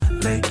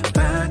Lay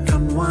back,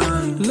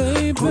 unwind.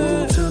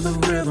 Groove to the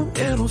rhythm,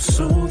 it'll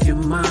soothe your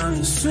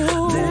mind.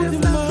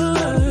 Live,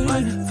 laugh, and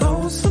love,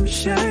 throw some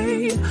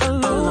shade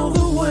along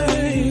the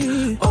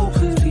way. Oh,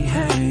 please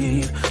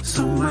behave.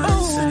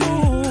 Somebody say,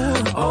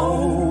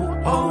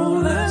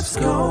 oh, let's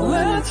go.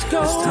 It's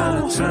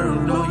time to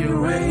turn on your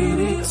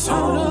radio.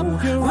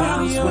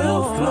 Rhymes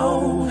will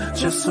flow,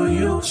 just so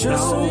you know.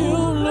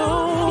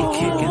 You're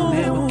kicking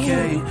it,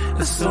 okay?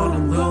 That's all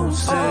I'm gonna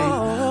say.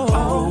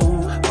 Oh,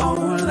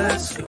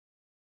 let's go.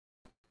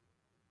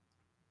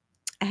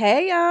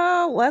 Hey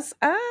y'all, what's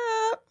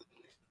up?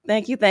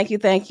 Thank you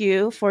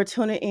for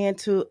tuning in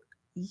to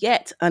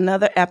yet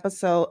another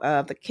episode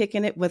of the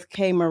Kicking It with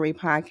K. Marie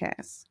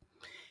podcast.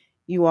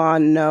 You all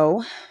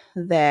know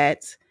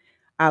that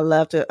I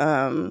love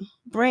to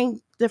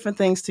bring different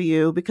things to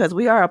you because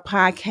we are a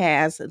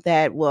podcast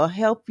that will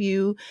help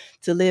you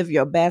to live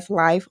your best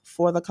life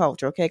for the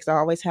culture, okay? Because I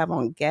always have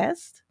on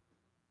guests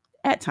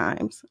at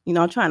times.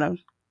 I'm trying to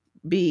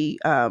be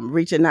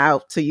reaching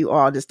out to you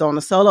all just on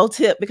a solo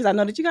tip because I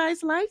know that you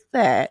guys like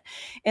that.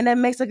 And that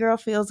makes a girl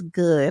feels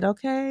good,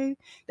 okay?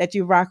 That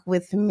you rock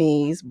with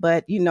me.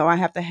 But, I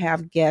have to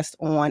have guests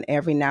on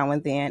every now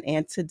and then.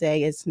 And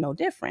today is no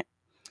different.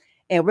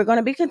 And we're going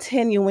to be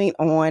continuing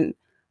on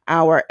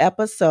our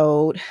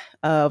episode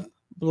of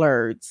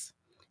Blurs.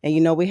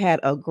 And, we had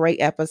a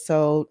great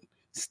episode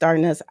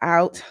starting us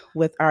out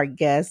with our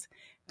guest,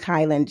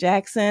 Kylan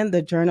Jackson,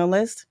 the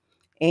journalist.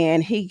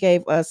 And he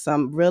gave us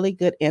some really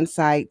good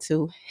insight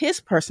to his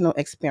personal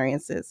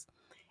experiences.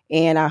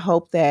 And I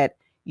hope that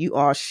you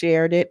all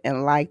shared it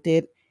and liked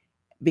it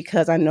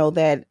because I know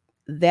that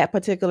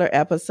particular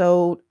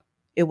episode,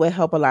 it will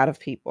help a lot of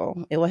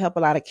people. It will help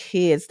a lot of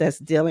kids that's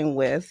dealing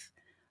with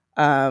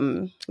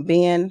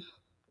being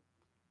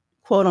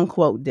quote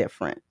unquote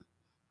different.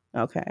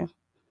 Okay.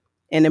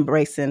 And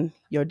embracing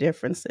your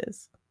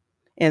differences.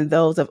 And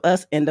those of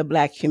us in the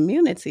Black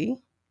community,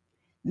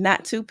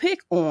 not to pick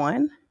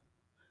on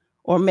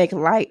or make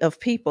light of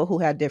people who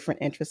have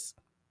different interests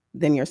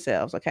than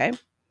yourselves, okay?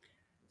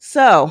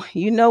 So,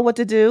 you know what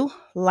to do.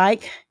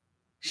 Like,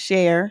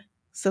 share,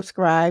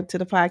 subscribe to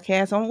the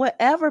podcast on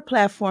whatever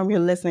platform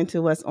you're listening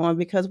to us on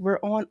because we're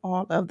on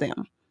all of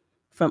them,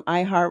 from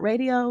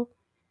iHeartRadio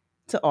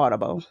to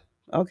Audible,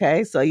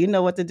 okay? So you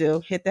know what to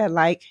do. Hit that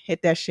like,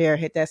 hit that share,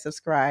 hit that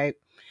subscribe.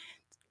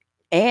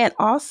 And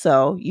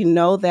also, you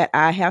know that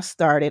I have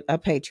started a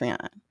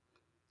Patreon.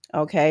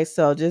 Okay,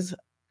 so just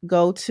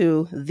go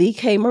to The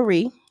K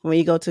Marie. When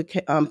you go to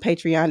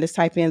Patreon, just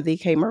type in The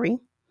K Marie,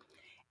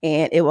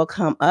 and it will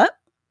come up.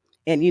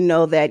 And you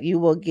know that you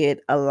will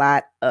get a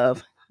lot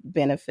of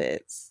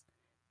benefits.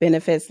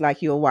 Benefits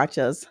like you'll watch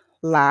us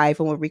live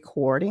when we're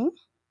recording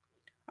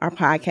our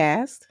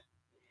podcast.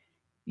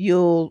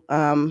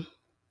 I'll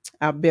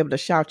be able to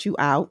shout you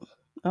out.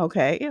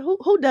 Okay,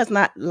 who does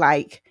not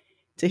like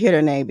to hear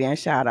their name being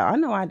shout out? I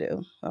know I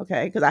do.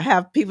 Okay, because I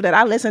have people that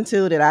I listen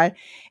to that I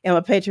am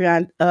a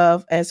Patreon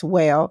of as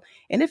well,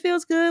 and it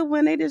feels good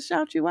when they just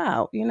shout you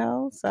out.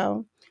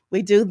 So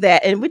we do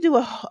that, and we do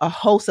a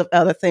host of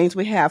other things.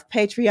 We have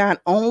Patreon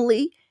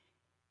only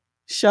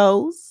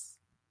shows.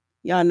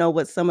 Y'all know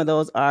what some of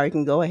those are. You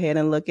can go ahead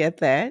and look at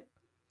that.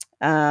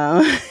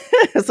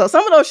 So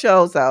some of those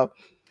shows, though.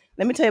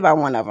 Let me tell you about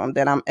one of them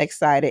that I'm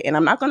excited, and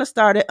I'm not going to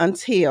start it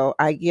until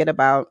I get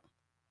about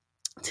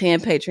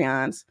 10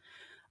 Patreons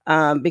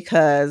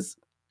because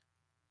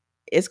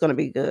it's going to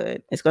be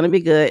good. It's going to be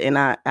good, and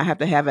I have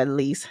to have at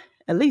least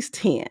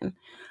 10.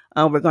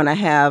 We're going to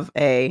have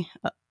a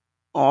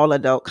all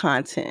adult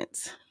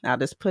content. I'll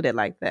just put it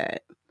like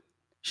that.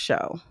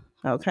 Show,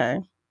 okay?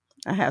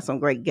 I have some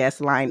great guests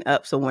lined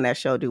up, so when that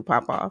show do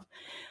pop off.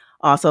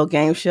 Also,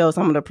 game shows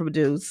I'm going to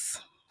produce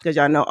because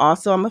y'all know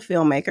also I'm a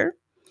filmmaker.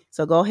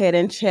 So go ahead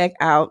and check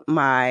out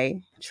my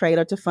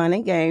Trailer to Fun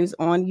and Games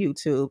on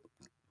YouTube.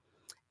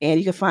 And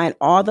you can find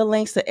all the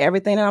links to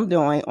everything that I'm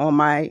doing on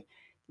my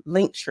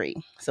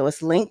Linktree. So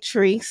it's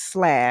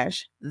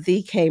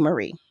Linktree/The K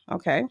Marie.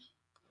 Okay.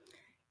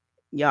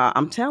 Y'all,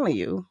 I'm telling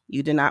you,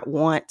 you do not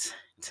want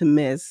to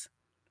miss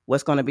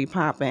what's going to be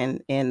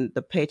popping in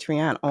the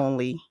Patreon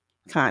only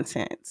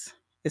content.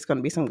 It's going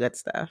to be some good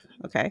stuff.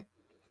 Okay.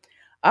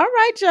 All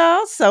right,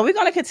 y'all. So we're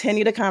going to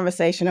continue the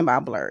conversation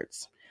about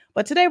Blurs.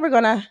 But today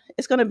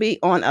it's going to be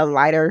on a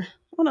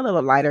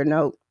little lighter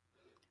note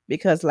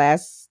because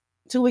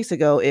 2 weeks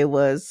ago, it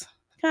was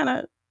kind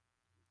of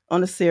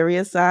on the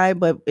serious side,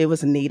 but it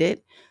was needed.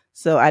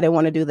 So I didn't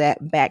want to do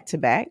that back to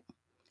back.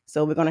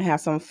 So we're going to have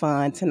some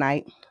fun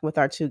tonight with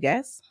our two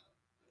guests.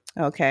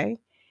 Okay.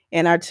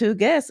 And our two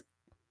guests,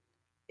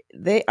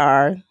 they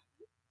are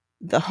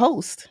the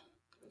host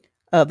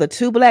of the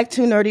Two Black,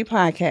 Two Nerdy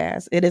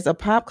podcast. It is a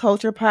pop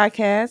culture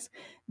podcast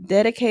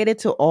dedicated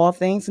to all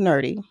things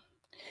nerdy.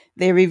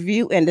 They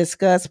review and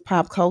discuss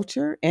pop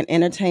culture and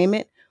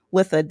entertainment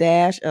with a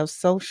dash of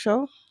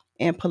social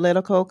and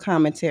political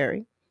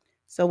commentary.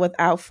 So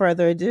without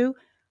further ado,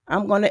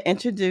 I'm going to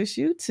introduce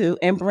you to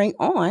and bring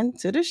on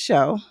to the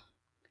show.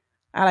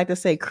 I like to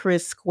say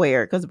Chris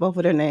Square because both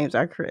of their names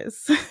are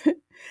Chris.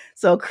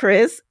 So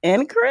Chris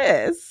and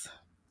Chris.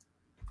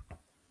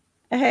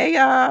 Hey,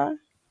 y'all.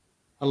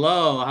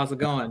 Hello, how's it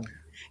going?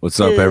 What's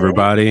up, Good.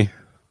 everybody?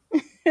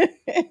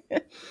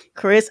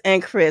 Chris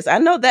and Chris. I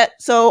know that.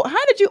 So,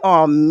 how did you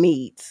all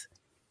meet?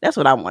 That's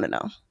what I want to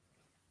know.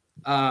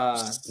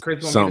 Chris, you want me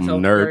to tell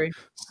Something the story?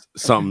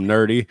 something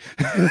nerdy.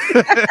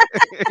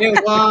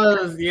 It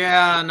was,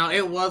 yeah, no,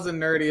 it was the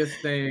nerdiest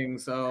thing.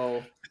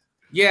 So,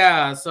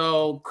 yeah,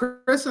 so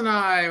Chris and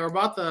I are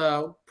about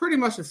the pretty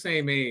much the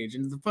same age.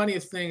 And the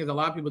funniest thing is a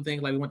lot of people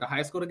think like we went to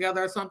high school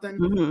together or something.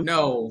 Mm-hmm.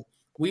 No,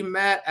 we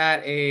met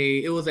at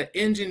it was an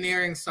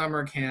engineering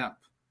summer camp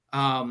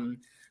um,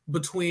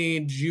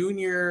 between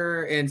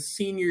junior and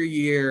senior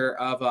year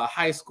of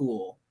high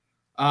school.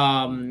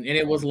 And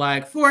it was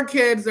like for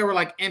kids that were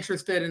like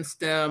interested in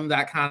STEM,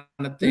 that kind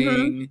of Mm-hmm.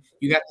 thing.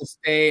 You got to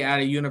stay at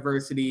a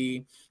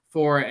university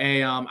for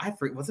I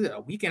forget, was it a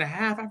week and a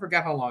half? I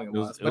forgot how long it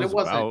was, but it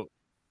wasn't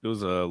It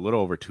was a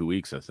little over 2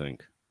 weeks, I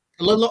think.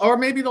 a little, or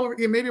maybe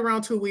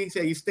around 2 weeks.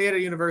 Yeah, you stay at a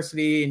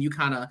university and you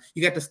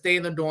get to stay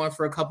in the dorm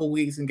for a couple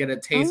weeks and get a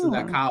taste of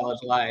that college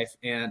life.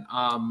 And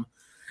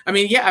I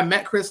mean, yeah, I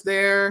met Chris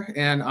there,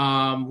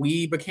 and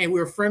we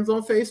were friends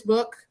on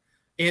Facebook.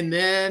 And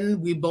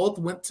then we both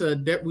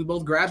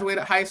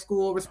graduated high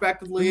school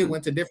respectively, Mm-hmm.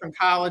 went to different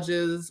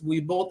colleges. We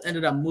both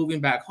ended up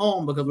moving back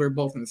home because we were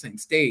both in the same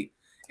state.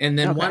 And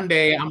then Okay. one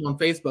day I'm on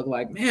Facebook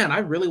like, man, I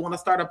really want to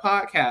start a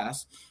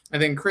podcast.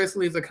 And then Chris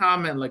leaves a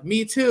comment like,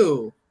 me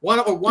too. One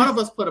of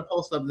us put a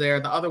post up there,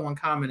 the other one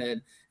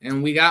commented,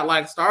 and we got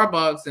like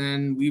Starbucks,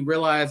 and we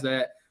realized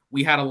that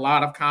we had a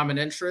lot of common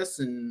interests,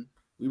 and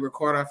we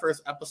recorded our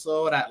first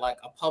episode at like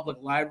a public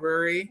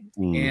library,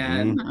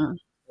 and Mhm.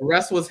 the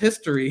rest was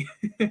history.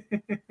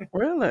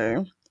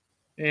 Really?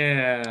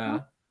 Yeah.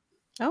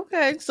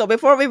 Okay. So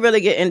before we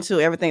really get into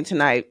everything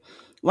tonight,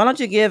 why don't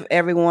you give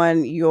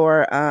everyone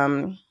your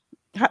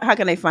how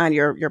can they find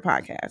your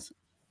podcast?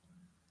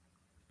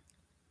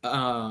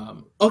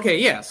 Okay,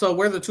 yeah. So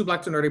we're the Two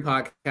Black to Nerdy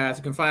podcast.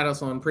 You can find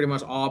us on pretty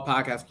much all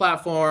podcast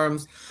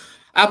platforms.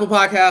 Apple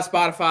Podcast,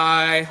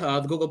 Spotify,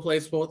 the Google Play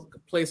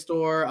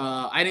Store.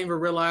 I didn't even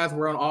realize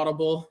we're on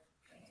Audible.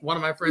 One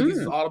of my friends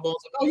uses Audible.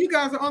 It's like, oh, you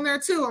guys are on there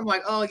too. I'm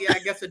like, oh yeah, I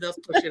guess it does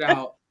push it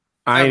out.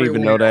 I didn't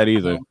even know that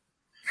either.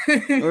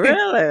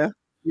 Really?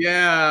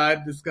 Yeah,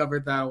 I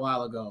discovered that a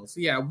while ago.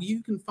 So yeah,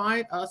 you can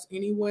find us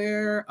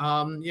anywhere.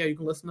 Yeah, you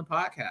can listen to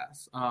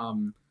podcasts.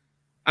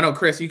 I know,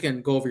 Chris, you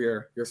can go over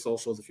your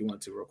socials if you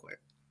want to real quick.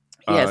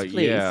 Yes,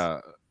 please.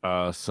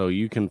 Yeah. So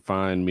you can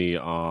find me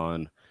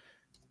on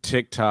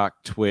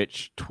TikTok,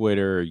 Twitch,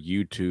 Twitter,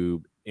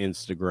 YouTube,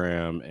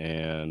 Instagram,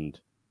 and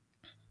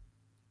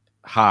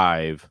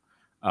Hive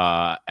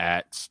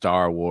at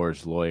Star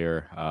Wars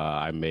Lawyer.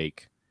 I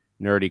make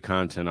nerdy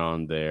content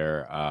on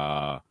there.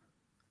 A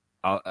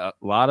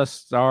lot of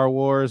Star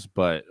Wars,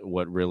 but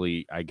what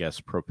really, I guess,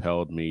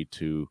 propelled me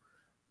to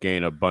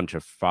gain a bunch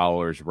of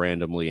followers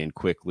randomly and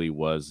quickly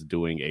was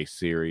doing a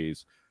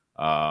series,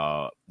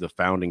 the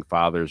Founding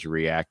Fathers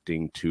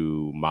reacting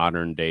to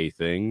modern day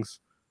things.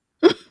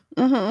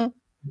 Mm-hmm.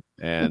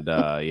 And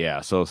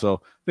yeah,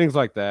 so things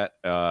like that,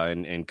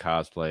 and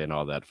cosplay and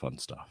all that fun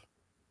stuff.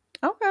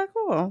 Okay,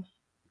 cool.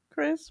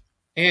 Chris?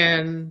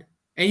 And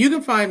you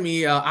can find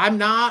me. I'm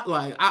not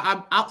like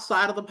I'm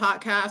outside of the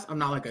podcast. I'm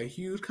not like a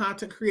huge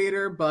content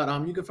creator, but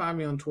you can find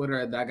me on Twitter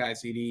at that guy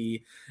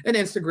CD and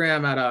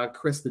Instagram at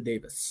Chris the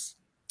Davis.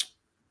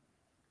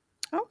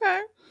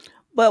 Okay.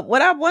 But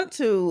what I want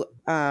to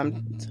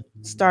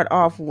start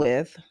off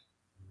with,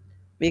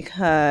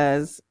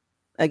 because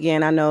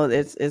again, I know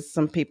it's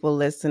some people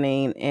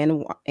listening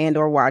and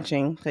or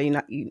watching. So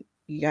you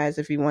guys,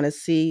 if you want to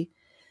see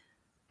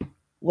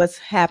what's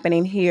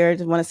happening here,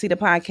 just want to see the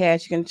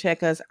podcast, you can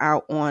check us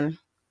out on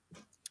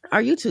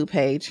our YouTube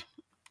page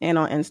and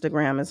on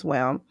Instagram as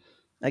well.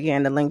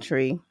 Again, the link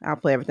tree. I'll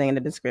put everything in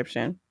the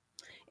description,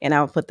 and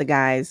I'll put the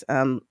guys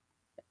all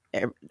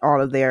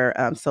of their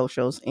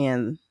socials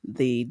in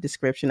the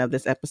description of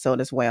this episode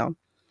as well.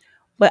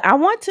 But I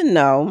want to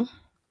know,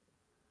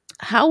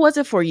 how was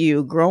it for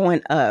you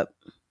growing up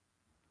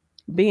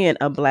being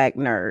a Black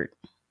nerd?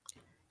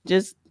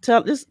 Just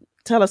tell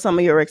us some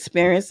of your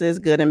experiences,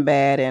 good and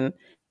bad, and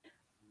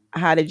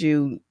how did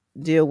you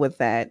deal with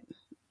that,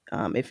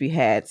 if you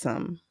had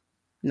some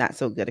not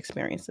so good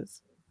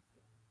experiences.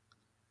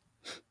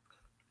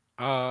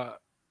 I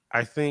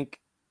think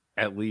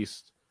at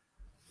least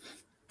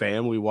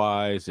family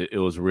wise, it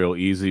was real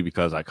easy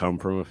because I come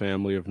from a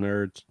family of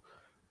nerds.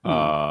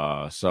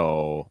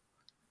 So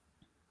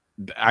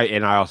I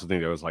also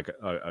think there was like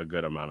a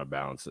good amount of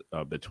balance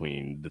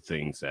between the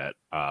things that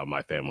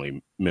my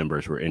family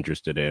members were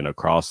interested in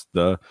across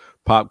the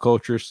pop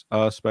culture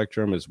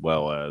spectrum, as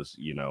well as,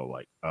 you know,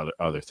 like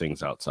other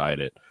things outside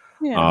it.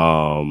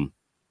 Yeah.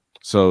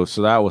 So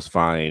that was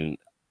fine.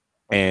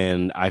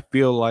 And I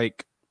feel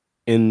like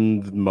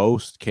in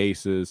most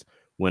cases,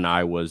 when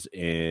I was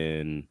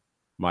in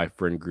my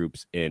friend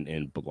groups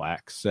in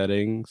Black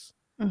settings,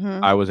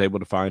 I was able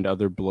to find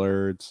other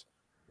blurs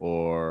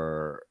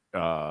or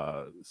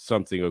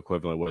something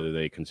equivalent, whether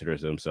they consider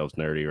themselves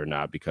nerdy or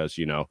not, because,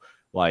 you know,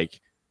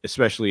 like,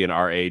 especially in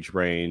our age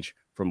range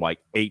from like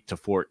 8 to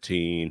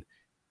 14,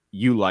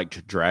 you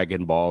liked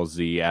Dragon Ball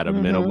Z at a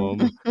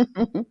minimum.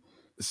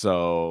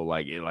 So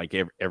like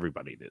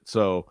everybody did.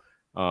 So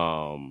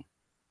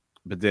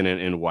but then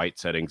in white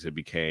settings it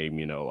became,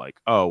 like,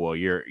 oh well,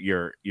 you're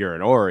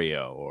an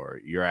Oreo, or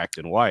you're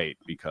acting white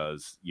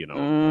because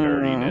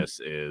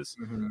nerdiness is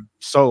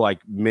so,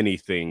 like many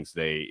things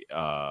they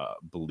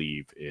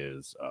believe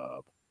is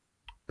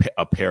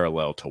a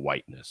parallel to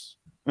whiteness.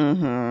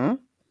 And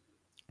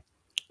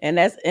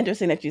that's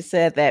interesting that you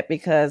said that,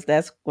 because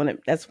that's one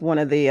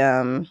of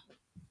the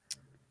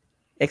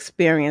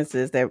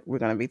experiences that we're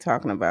going to be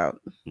talking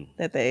about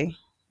that they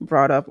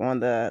brought up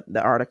on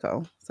the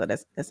article. So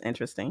that's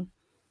interesting.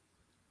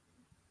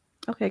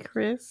 Okay,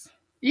 Chris.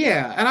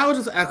 Yeah, and I would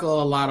just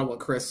echo a lot of what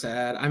Chris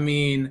said. I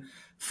mean,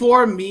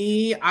 for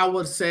me, I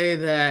would say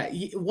that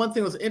one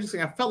thing was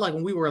interesting. I felt like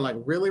when we were like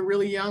really,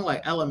 really young,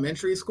 like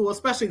elementary school,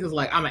 especially because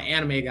like I'm an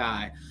anime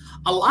guy,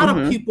 a lot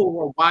of people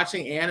were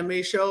watching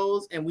anime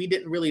shows and we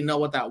didn't really know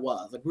what that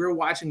was. Like we were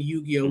watching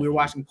Yu-Gi-Oh, we were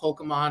watching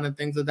Pokemon and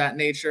things of that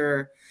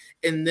nature.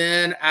 And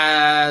then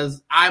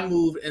as I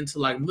moved into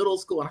like middle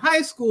school and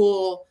high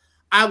school,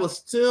 I was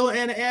still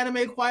in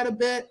anime quite a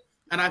bit.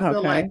 And I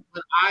feel like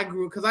when I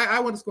grew, because I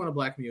went to school in a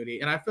Black community,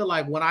 and I feel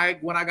like when I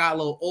got a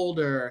little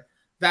older,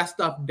 that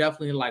stuff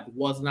definitely like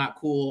was not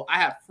cool. I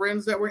had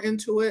friends that were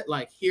into it,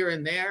 like here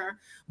and there,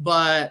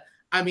 but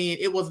I mean,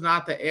 it was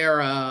not the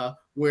era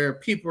where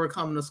people were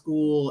coming to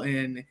school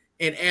in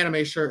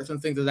anime shirts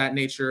and things of that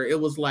nature. It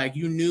was like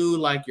you knew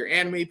like your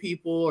anime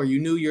people, or you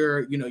knew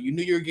your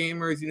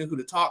gamers, you knew who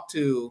to talk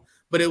to,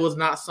 but it was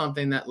not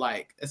something that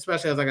like,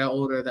 especially as I got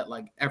older, that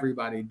like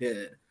everybody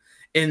did.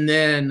 And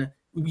then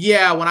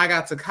yeah, when I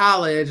got to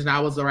college and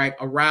I was like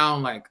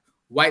around like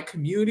white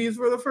communities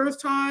for the first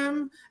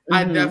time,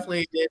 I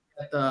definitely did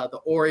get the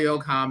Oreo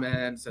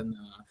comments and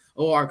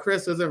our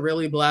Chris isn't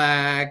really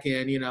Black,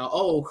 and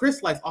oh,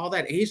 Chris likes all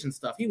that Asian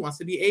stuff. He wants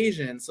to be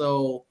Asian.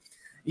 So,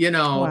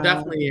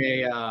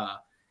 definitely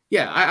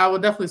I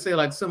would definitely say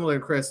like similar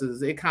to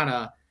Chris's, it kind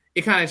of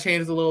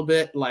changes a little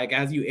bit like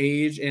as you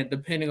age, and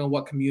depending on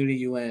what community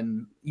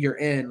you're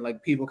in,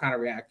 like people kind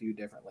of react to you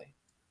differently.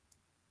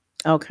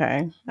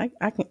 Okay.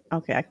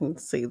 I can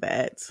see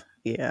that.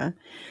 Yeah.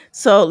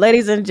 So,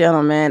 ladies and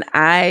gentlemen,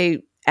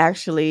 I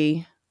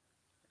actually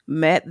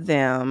met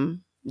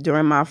them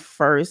during my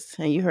first,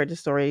 and you heard the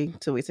story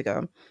 2 weeks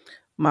ago,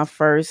 my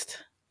first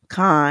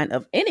con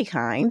of any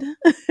kind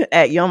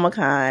at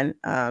YomaCon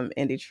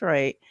in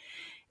Detroit.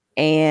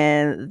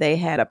 And they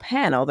had a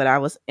panel that I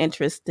was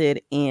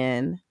interested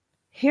in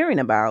hearing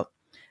about,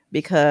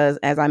 because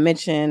as I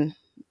mentioned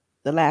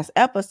the last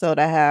episode,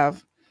 I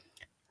have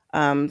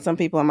some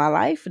people in my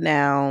life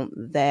now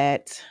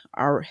that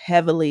are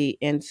heavily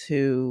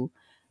into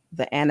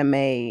the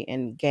anime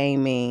and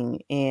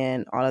gaming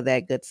and all of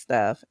that good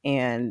stuff.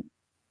 And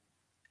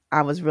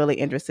I was really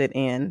interested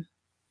in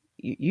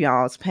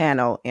y'all's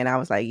panel. And I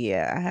was like,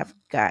 yeah, I have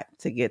got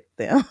to get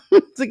them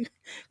to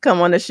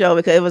come on the show,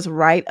 because it was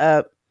right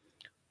up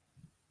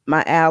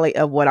my alley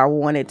of what I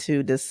wanted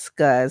to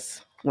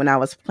discuss when I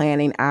was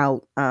planning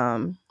out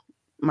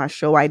my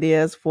show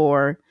ideas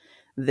for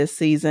this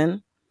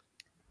season.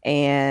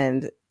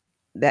 And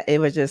that it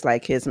was just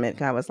like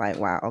kismet. I was like,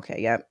 wow, okay,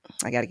 yep,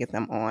 I got to get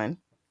them on.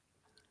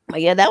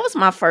 But yeah, that was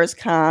my first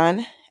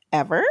con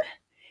ever,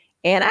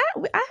 and I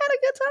had a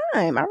good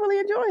time. I really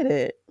enjoyed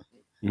it.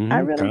 I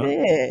really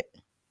did.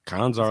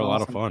 Cons are a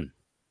lot of fun.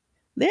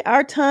 They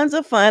are tons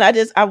of fun.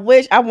 I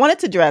wish I wanted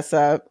to dress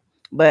up,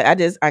 but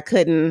I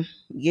couldn't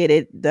get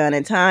it done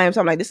in time. So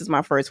I'm like, this is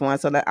my first one,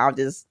 so that I'll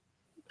just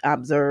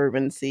observe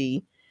and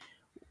see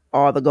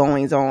all the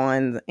goings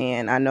on.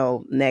 And I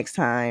know next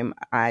time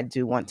I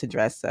do want to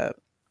dress up,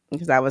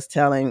 because I was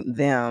telling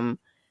them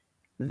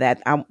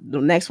that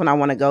the next one I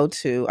want to go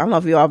to, I don't know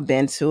if you all have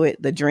been to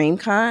it, the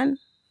DreamCon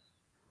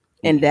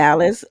in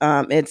Dallas.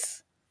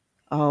 It's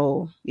I've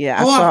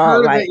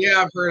heard of it.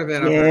 Yeah, I've heard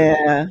of it.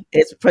 Yeah,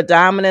 it's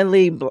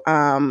predominantly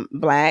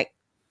Black,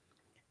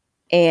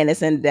 and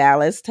it's in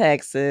Dallas,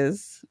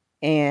 Texas.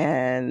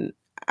 And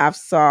I've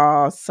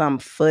saw some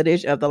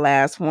footage of the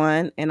last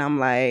one, and I'm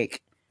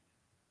like,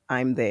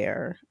 I'm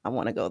there. I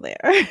want to go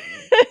there.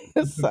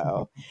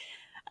 So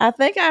I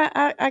think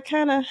I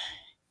kind of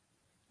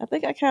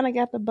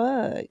got the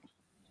bug.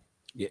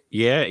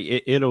 Yeah,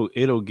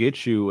 it'll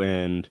get you.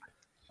 And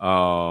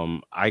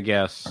I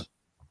guess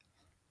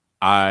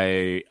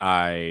I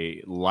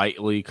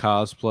lightly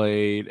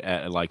cosplayed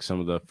at like some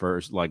of the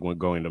first, like when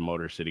going to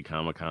Motor City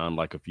Comic Con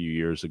like a few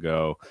years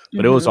ago,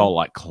 but it was all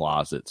like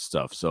closet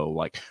stuff. So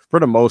like for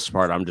the most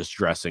part, I'm just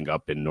dressing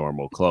up in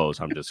normal clothes.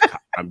 I'm just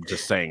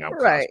saying I'm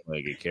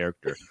cosplaying a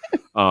character.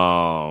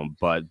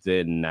 But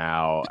then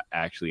now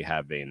actually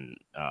having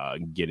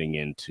getting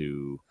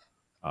into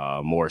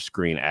more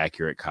screen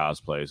accurate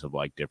cosplays of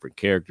like different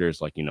characters,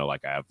 like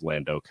like I have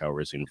Lando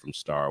Calrissian from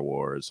Star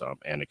Wars,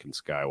 Anakin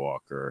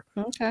Skywalker.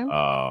 Okay.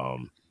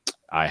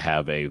 I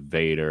have a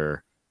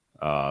Vader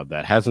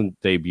that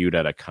hasn't debuted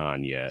at a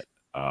con yet,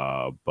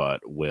 but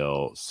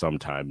will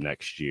sometime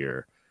next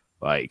year.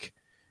 Like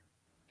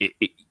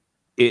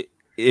it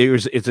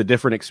it's a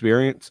different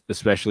experience,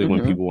 especially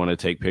when Mhm. people want to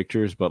take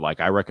pictures. But like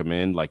I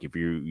recommend, like if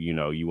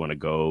you want to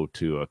go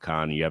to a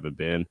con you haven't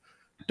been,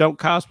 don't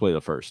cosplay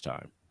the first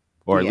time,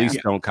 or at Yeah. least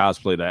don't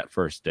cosplay that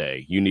first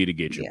day. You need to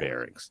get your Yeah.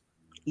 bearings.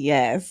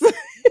 Yes.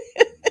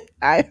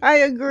 I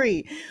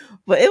agree.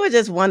 But it was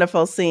just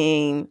wonderful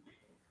seeing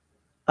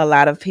a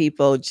lot of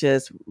people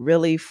just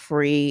really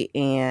free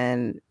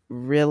and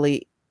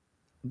really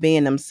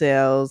being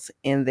themselves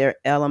in their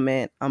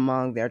element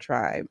among their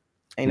tribe.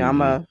 I'm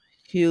Mhm. a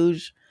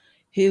huge,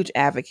 huge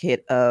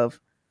advocate of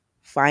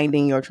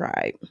finding your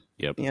tribe,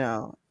 Yep.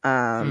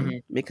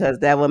 because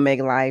that will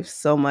make life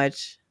so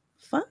much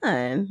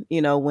fun,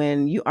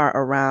 when you are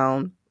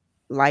around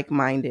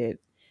like-minded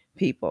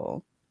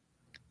people.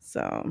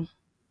 So,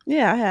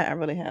 yeah, I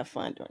really had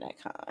fun during that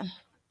con.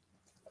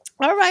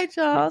 All right,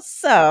 y'all.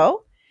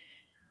 So,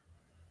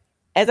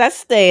 as I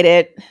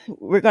stated,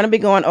 we're going to be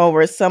going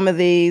over some of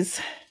these.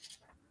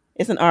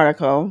 It's an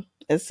article.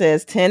 It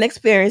says 10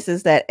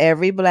 experiences that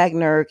every Black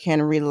nerd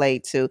can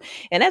relate to.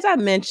 And as I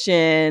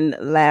mentioned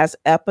last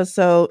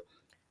episode,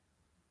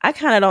 I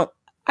kind of don't.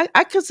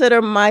 I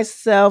consider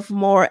myself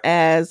more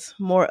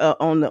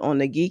on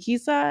the geeky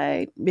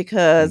side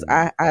because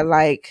Mhm. I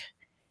like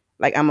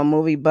I'm a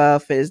movie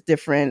buff. There's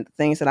different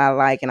things that I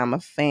like and I'm a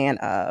fan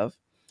of.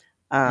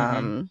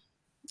 Um,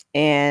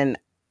 and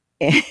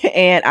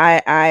and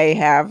I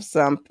have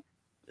some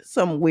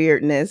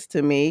weirdness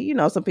to me.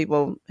 Some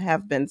people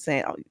have been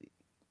saying, oh,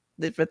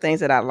 different things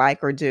that I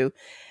like or do.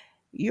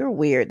 You're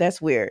weird.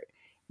 That's weird.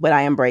 But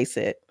I embrace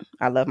it.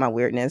 I love my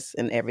weirdness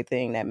and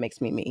everything that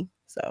makes me me.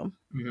 So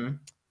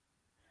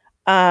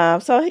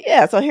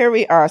so here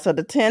we are. So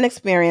the 10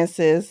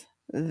 experiences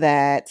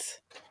that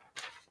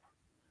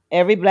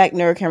every Black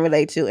nerd can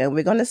relate to, and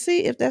we're gonna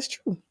see if that's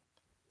true.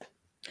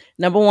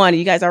 Number one,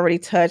 you guys already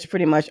touched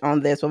pretty much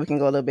on this, but we can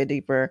go a little bit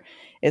deeper.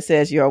 It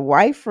says your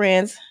white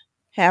friends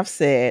have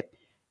said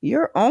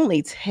you're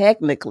only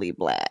technically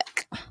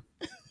Black.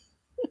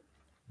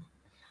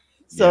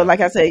 So, Yeah.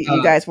 like I said,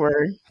 you guys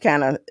were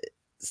kind of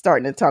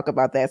starting to talk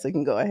about that, so you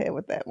can go ahead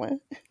with that one.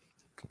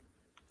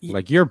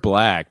 Like you're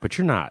Black, but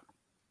you're not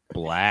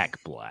Black.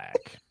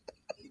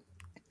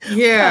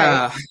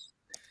 Yeah. Right.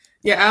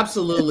 Yeah,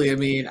 absolutely. I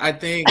mean, I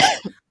think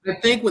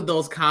with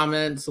those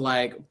comments,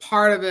 like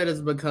part of it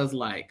is because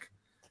like,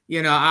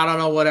 I don't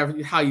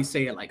know how you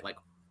say it, like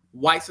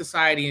white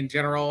society in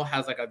general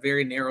has like a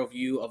very narrow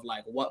view of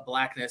like what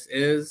Blackness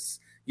is,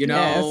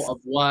 Yes. of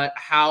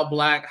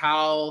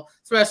how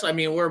especially, I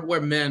mean,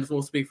 we're men, so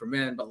we'll speak for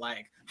men, but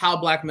like how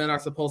Black men are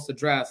supposed to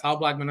dress, how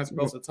Black men are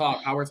supposed to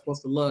talk, how we're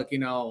supposed to look,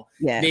 Yes.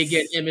 They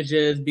get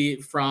images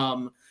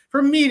from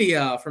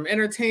media, from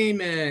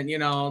entertainment,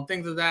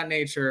 things of that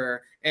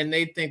nature. And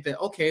they think that,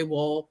 okay,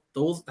 well,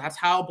 that's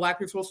how Black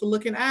people are supposed to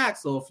look and act.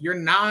 So if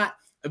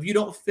you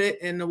don't fit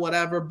in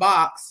whatever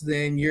box,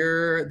 then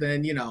you're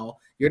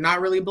not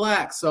really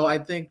Black. So I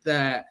think,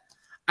 honestly,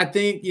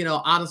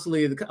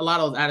 a lot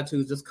of those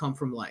attitudes just come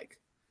from like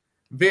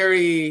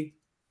very,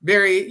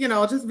 very,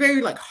 just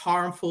very like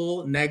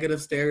harmful,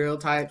 negative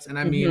stereotypes. And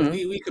I mean,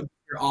 we could be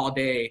here all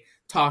day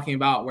talking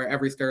about where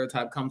every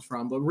stereotype comes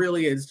from, but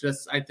really it's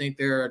just, I think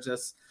there are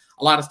just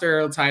a lot of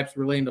stereotypes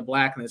relating to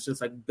Blackness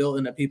just like built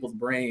into people's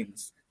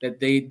brains that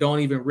they don't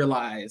even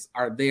realize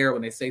are there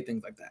when they say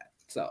things like that.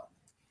 So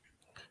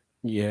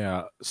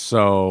yeah,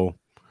 so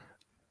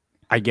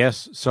I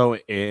guess so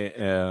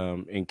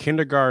in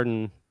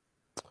kindergarten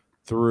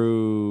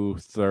through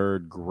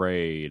third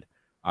grade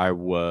I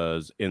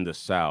was in the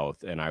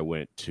South and I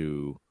went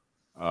to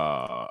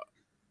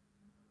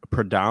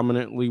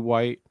predominantly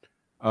white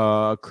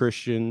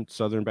Christian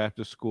Southern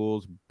Baptist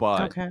schools,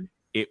 but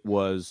it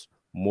was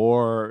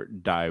more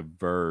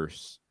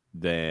diverse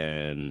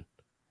than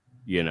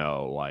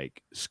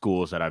like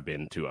schools that I've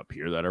been to up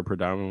here that are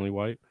predominantly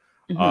white.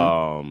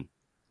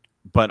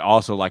 But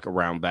also like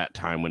around that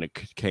time when it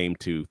came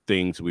to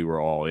things we were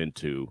all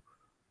into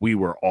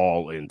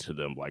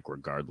them, like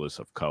regardless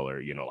of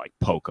color, like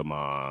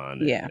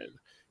Pokemon and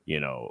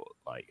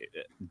like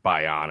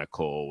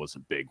Bionicle was a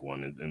big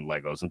one, and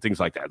Legos and things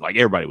like that. Like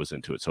everybody was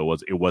into it, so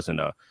it wasn't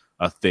a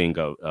thing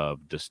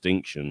of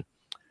distinction.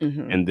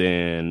 And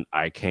then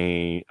I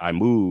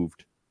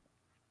moved,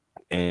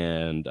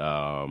 and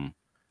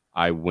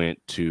I went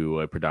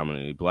to a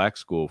predominantly Black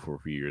school for a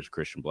few years,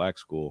 Christian Black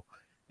school,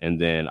 and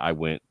then I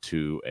went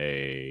to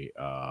a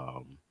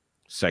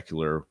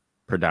secular,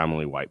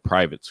 predominantly white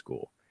private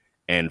school.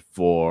 And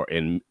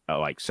in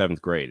like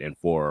seventh grade, and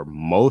for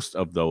most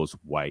of those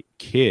white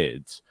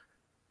kids,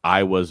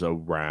 I was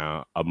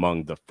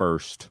among the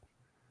first,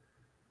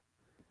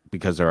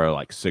 because there are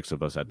like 6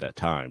 of us at that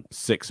time,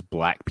 6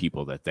 Black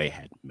people that they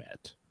had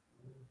met,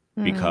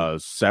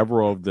 because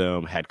several of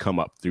them had come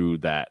up through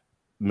that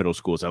middle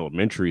school as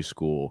elementary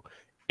school,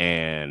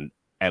 and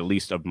at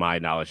least of my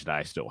knowledge that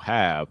I still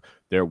have,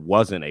 there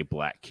wasn't a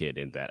Black kid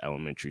in that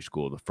elementary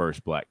school. The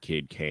first Black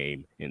kid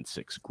came in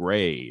 6th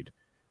grade,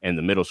 and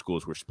the middle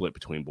schools were split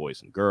between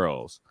boys and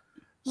girls.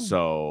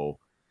 So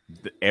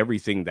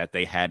everything that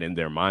they had in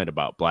their mind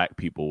about Black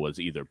people was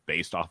either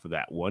based off of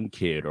that one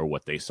kid or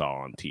what they saw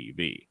on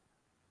TV.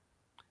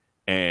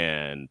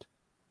 And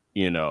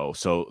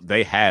so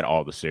they had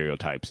all the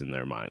stereotypes in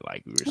their mind.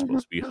 Like, we were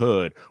supposed to be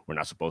hood. We're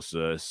not supposed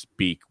to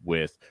speak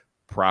with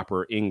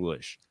proper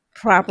English.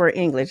 Proper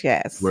English,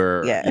 yes.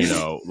 We're, yes.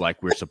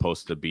 like, we're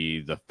supposed to be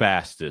the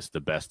fastest,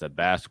 the best at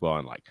basketball.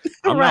 And like,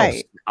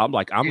 Right. I'm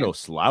no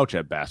slouch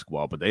at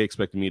basketball, but they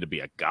expected me to be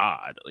a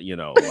god,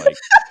 like.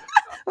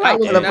 I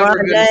was LeBron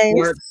never good at James.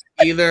 sports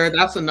either.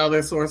 That's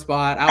another sore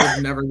spot. I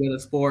was never good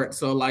at sports.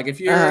 So like if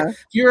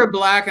you're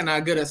black and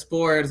not good at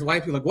sports,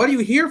 white people are like, what are you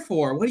here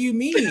for? What do you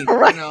mean?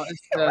 Right.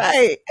 It's just,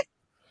 Right.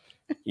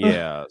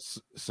 Yeah.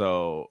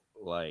 So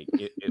like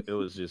it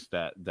was just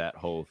that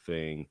whole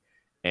thing.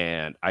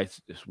 And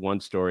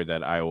one story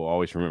that I will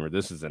always remember,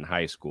 this is in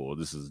high school.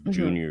 This is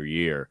junior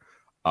year.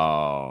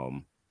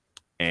 And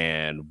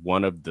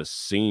one of the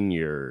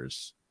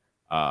seniors,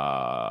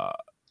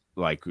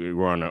 like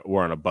we're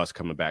on a bus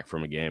coming back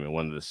from a game, and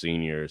one of the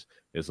seniors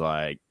is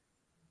like,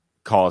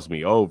 calls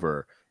me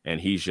over, and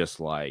he's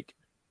just like,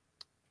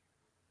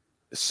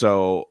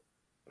 so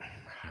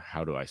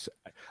how do I say?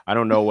 I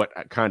don't know what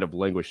kind of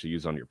language to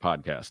use on your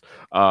podcast.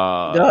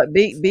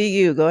 Be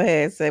you. Go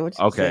ahead. Say what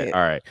you said.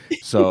 All right.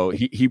 So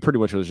he pretty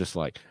much was just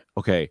like,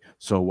 okay,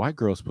 so white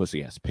girl's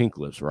pussy has pink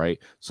lips, right?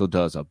 So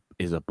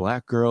is a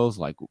black girl's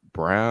like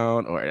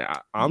brown? Or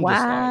I'm just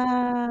like,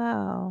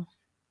 wow.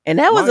 And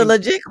that was a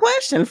legit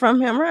question from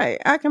him, right?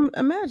 I can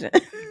imagine.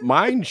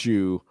 Mind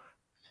you,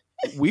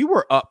 we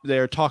were up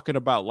there talking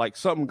about like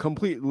something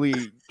completely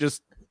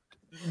just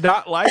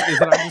not like this,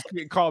 and I just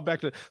get called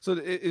back to. So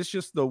it's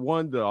just the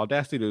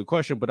audacity to the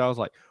question. But I was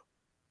like,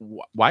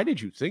 why did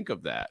you think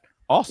of that?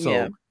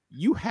 Also,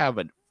 you have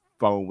a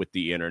phone with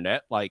the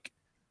internet, like,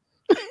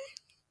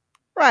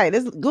 right?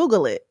 Just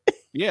Google it.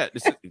 Yeah,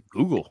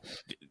 Google.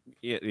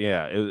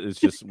 Yeah, it's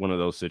just one of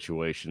those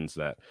situations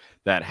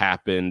that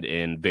happened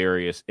in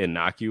various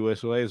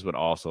innocuous ways, but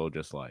also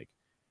just like,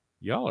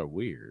 y'all are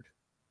weird.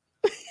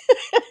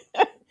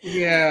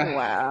 Yeah.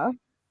 Wow.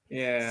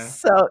 Yeah.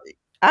 So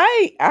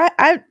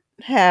I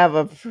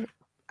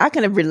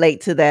can relate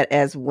to that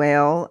as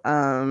well.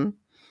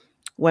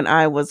 When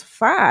I was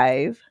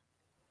 5,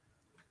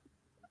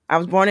 I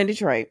was born in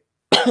Detroit.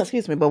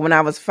 Excuse me, but when I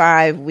was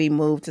 5, we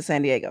moved to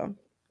San Diego.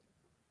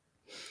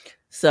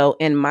 So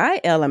in my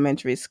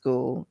elementary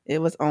school,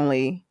 it was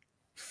only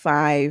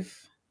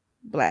 5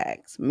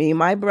 blacks. Me,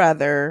 my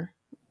brother,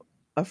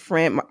 a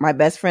friend, my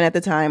best friend at the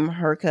time,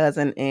 her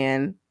cousin,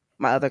 and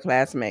my other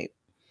classmate.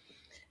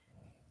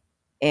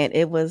 And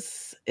it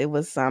was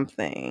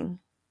something.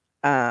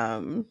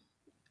 I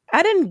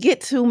didn't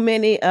get too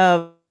many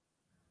of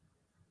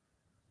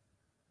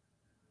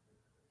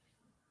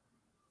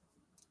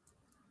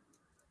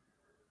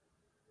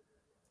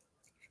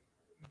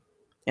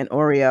an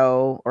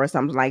Oreo or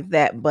something like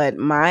that, but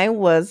mine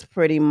was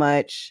pretty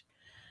much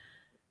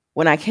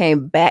when I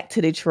came back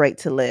to Detroit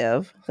to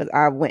live, because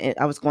I went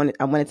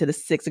into the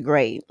 6th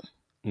grade.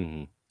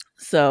 Mm-hmm.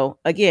 So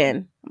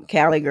again, I'm a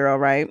Cali girl,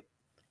 right?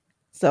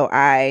 So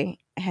I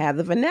have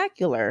the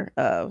vernacular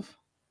of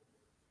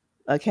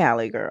a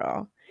Cali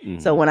girl. Mm-hmm.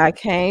 So when I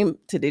came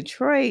to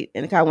Detroit,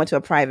 and I went to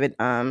a private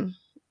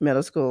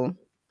middle school,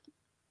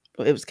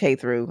 it was K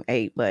through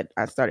 8, but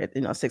I started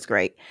 6th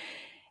grade.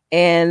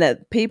 And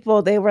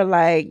people, they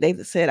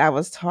said I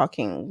was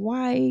talking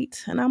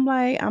white. And I'm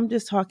like, I'm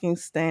just talking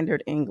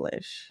standard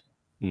English.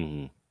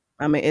 Mm-hmm.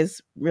 I mean,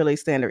 it's really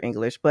standard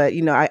English. But,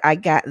 I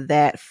got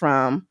that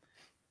from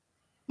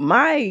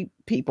my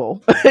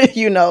people,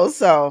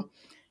 So,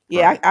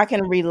 yeah, right. I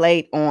can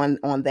relate on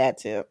that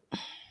too.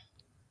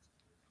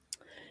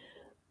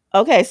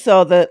 Okay,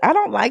 so I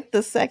don't like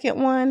the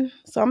second one.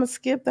 So I'm going to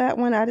skip that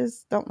one. I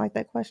just don't like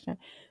that question.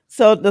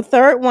 So the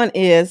third one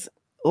is,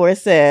 or it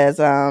says,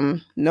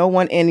 no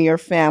one in your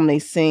family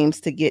seems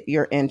to get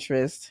your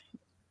interest.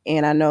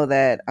 And I know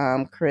that,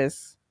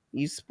 Chris,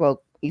 you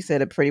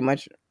said it pretty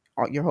much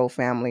your whole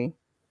family.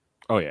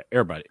 Oh yeah,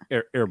 everybody.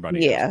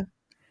 Yeah.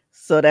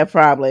 So you're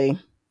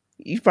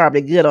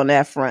probably good on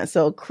that front.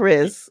 So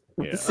Chris,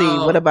 see,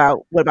 what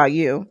about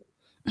you?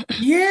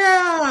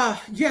 Yeah.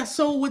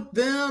 So with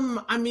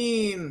them, I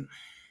mean,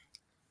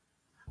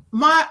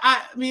 my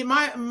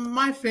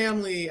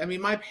family,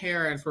 my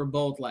parents were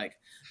both like,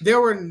 they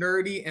were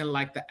nerdy in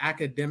like the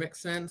academic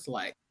sense.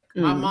 Like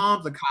my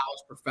mom's a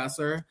college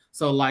professor.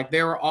 So like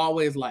they were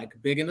always like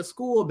big into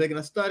school, big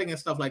into studying and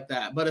stuff like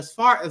that. But as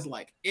far as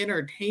like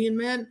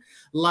entertainment,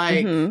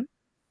 like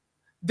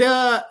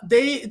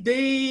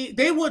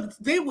they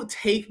would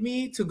take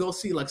me to go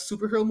see like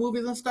superhero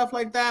movies and stuff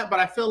like that. But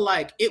I feel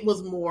like it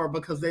was more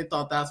because they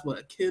thought that's what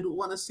a kid would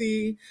want to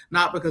see,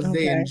 not because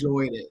they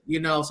enjoyed it,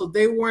 So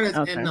they weren't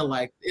as into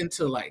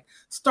like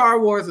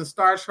Star Wars and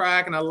Star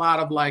Trek and a lot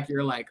of like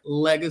your like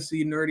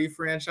legacy nerdy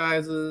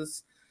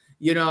franchises,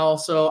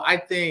 So I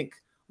think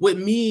with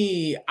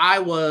me, I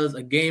was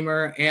a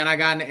gamer and I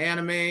got into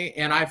anime,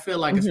 and I feel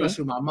like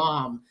especially my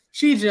mom,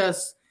 she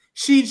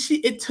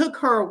it took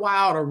her a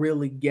while to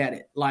really get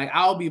it. Like,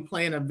 I'll be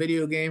playing a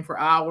video game for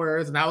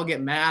hours and I would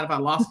get mad if I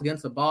lost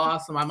against a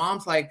boss. And my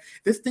mom's like,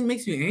 this thing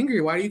makes you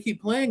angry. Why do you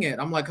keep playing it?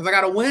 I'm like, because I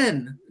gotta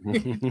win.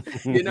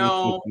 You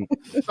know?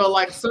 So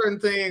like certain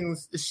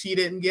things she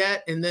didn't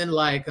get. And then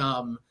like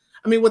I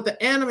mean, with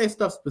the anime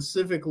stuff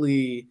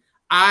specifically,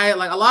 I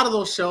like a lot of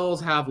those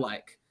shows have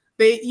like,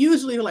 they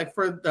usually like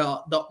for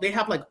the they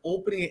have like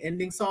opening and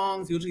ending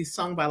songs usually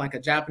sung by like a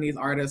Japanese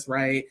artist,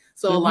 right?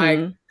 So like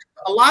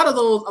a lot of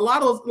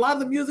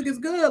the music is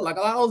good. Like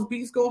a lot of those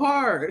beats go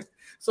hard.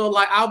 So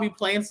like I'll be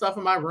playing stuff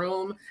in my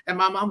room and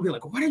my mom will be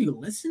like, what are you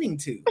listening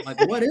to?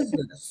 Like, what is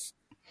this?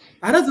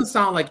 That doesn't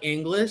sound like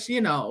English, you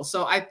know?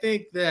 So I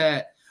think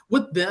that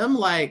with them,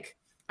 like,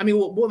 I mean,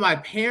 with my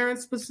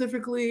parents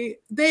specifically,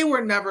 they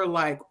were never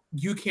like,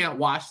 you can't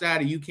watch that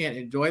or you can't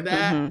enjoy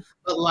that.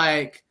 But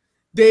like,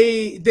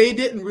 they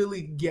didn't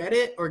really get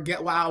it or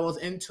get why I was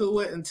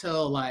into it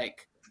until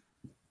like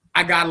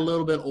I got a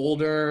little bit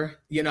older,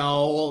 you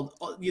know,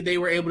 they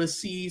were able to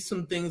see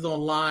some things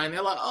online.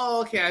 They're like,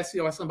 oh, okay, I see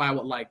why somebody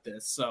would like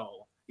this.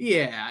 So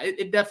yeah,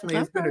 it definitely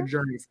has been a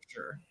journey for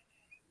sure.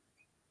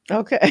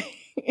 Okay.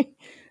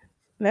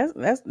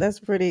 That's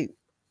pretty,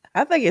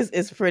 I think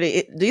it's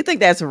pretty, do you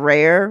think that's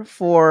rare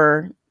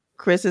for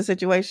Chris's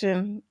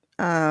situation?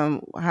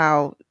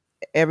 How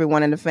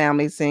everyone in the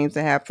family seems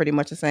to have pretty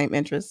much the same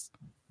interests.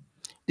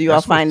 Do you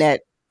all find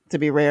that to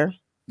be rare?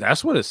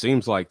 That's what it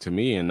seems like to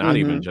me, and not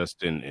even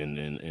just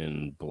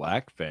in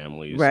Black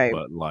families, right?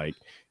 But like,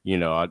 you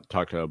know, I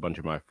talked to a bunch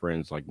of my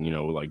friends, like, you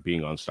know, like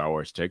being on Star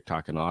Wars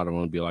TikTok, and a lot of them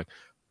would be like,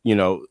 you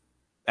know,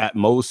 at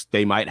most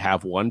they might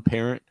have one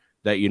parent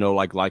that, you know,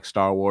 like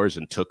Star Wars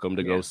and took them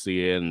to go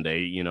see it, and they,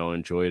 you know,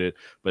 enjoyed it.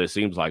 But it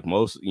seems like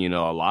most, you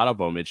know, a lot of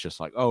them, it's just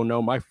like, oh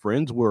no, my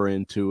friends were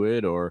into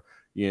it, or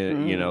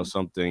you know,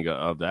 something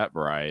of that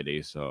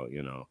variety. So,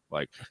 you know,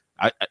 like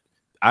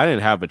I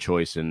didn't have a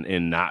choice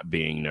in not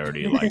being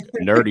nerdy. Like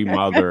nerdy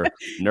mother,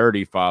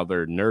 nerdy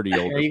father, nerdy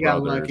older brother. You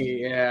got lucky,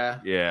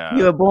 yeah.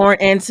 You were born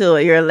into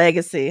it. You're a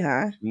legacy,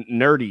 huh?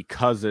 Nerdy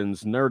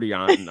cousins, nerdy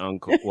aunt and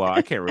uncle. Well,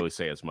 I can't really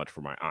say as much for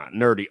my aunt.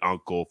 Nerdy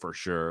uncle for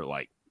sure.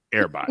 Like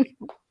everybody.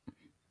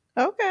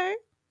 Okay,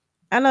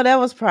 I know that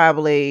was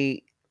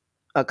probably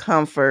a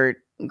comfort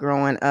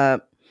growing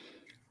up,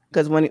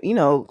 because when you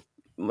know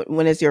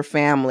when it's your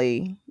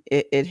family,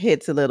 it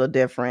hits a little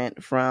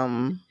different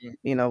from,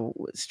 you know,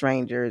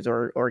 strangers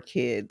or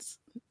kids.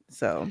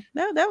 So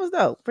that was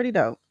dope. Pretty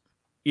dope.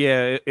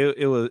 Yeah,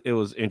 it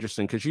was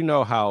interesting because you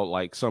know how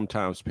like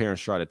sometimes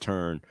parents try to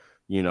turn,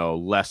 you know,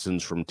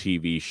 lessons from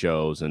TV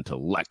shows into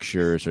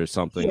lectures or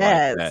something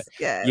like that.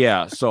 Yes.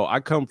 Yeah. So I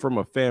come from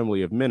a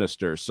family of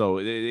ministers, so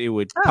it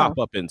would pop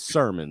up in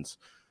sermons.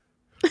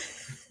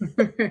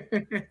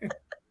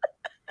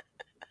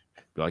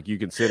 Like you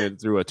can sit it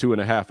through a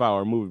 2.5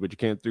 hour movie, but you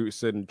can't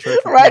sit in church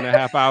for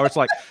 2.5 hours.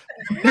 Like,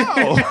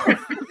 no.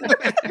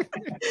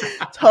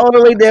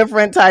 Totally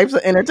different types of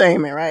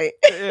entertainment, right?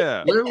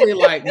 Yeah. Literally,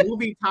 like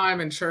movie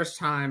time and church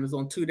time is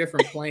on two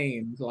different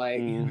planes. Like,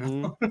 you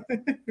know?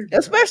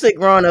 Especially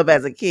growing up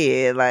as a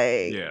kid,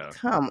 like,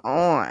 come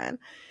on,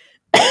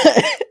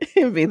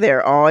 be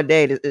there all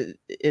day.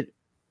 It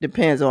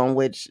depends on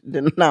which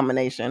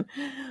denomination.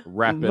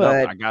 Wrap it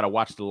up. I gotta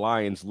watch the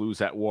Lions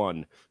lose at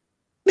 1.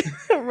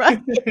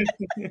 Right.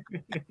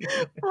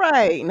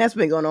 And that's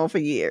been going on for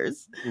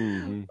years.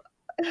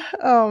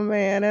 Oh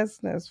man,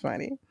 that's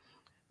funny.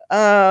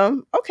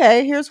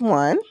 Okay, here's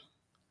one.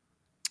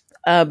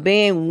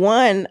 Being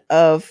one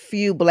of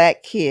few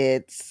Black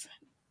kids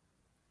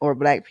or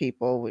Black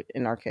people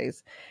in our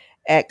case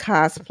at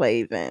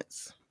cosplay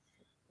events.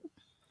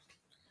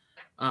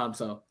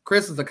 So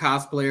Chris is a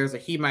cosplayer, so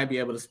he might be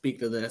able to speak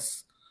to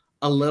this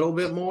a little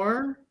bit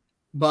more.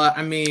 But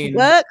I mean,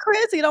 what,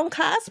 Chris? You don't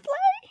cosplay?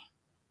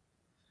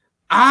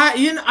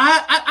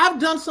 I've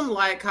done some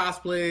like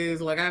cosplays.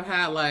 Like I've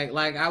had like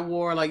I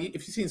wore, like,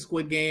 if you've seen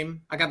Squid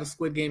Game, I got the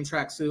Squid Game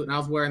tracksuit and I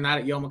was wearing that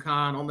at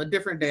Youmacon. On the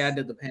different day I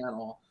did the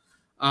panel.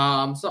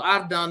 So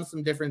I've done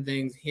some different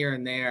things here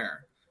and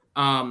there.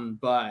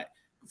 But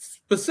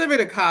specific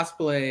to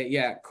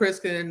cosplay, Chris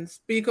can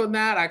speak on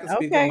that. I can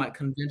speak on like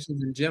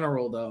conventions in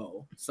general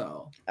though.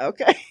 So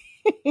okay.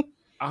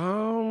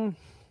 I'm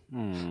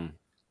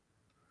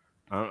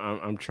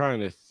trying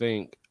to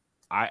think.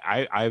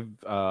 I've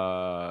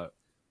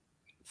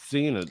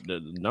seen a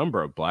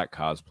number of Black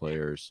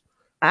cosplayers.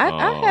 I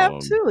have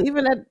too,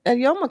 even at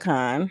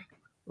Youmacon.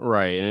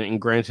 Right,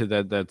 and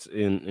granted that's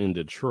in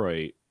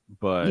Detroit,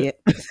 but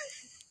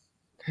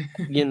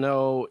you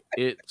know,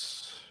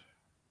 it's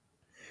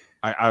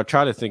I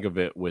try to think of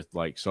it with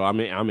like, so I'm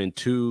in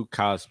 2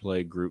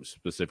 cosplay groups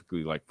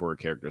specifically like for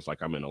characters.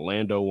 Like I'm in a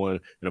Lando one,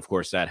 and of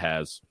course that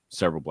has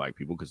several Black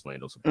people because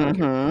Lando's a Black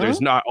character.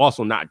 There's not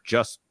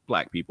just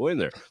Black people in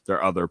there.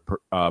 There are other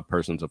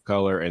persons of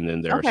color, and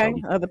then there are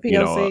some other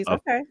POCs. You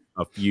know,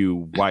 a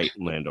few white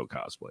Lando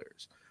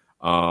cosplayers.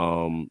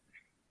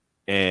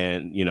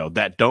 And you know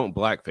that don't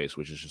blackface,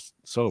 which is just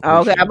so.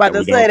 Okay, I'm about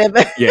to say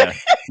that. Yeah,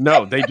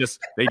 no, they just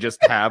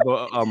have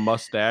a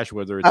mustache,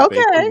 whether it's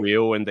fake or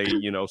real, and they,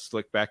 you know,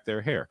 slick back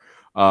their hair.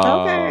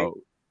 Okay.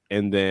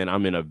 And then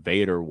I'm in a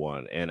Vader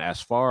one. And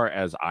as far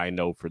as I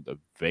know, for the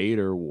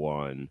Vader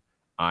one,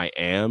 I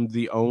am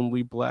the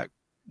only black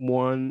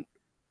one,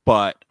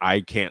 but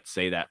I can't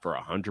say that for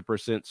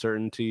 100%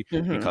 certainty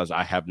because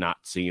I have not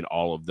seen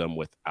all of them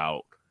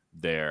without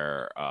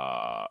their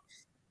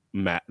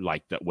without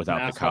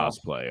the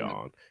cosplay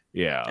on.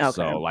 Yeah. Okay.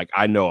 So like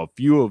I know a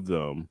few of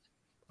them,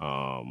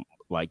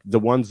 like the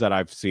ones that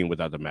I've seen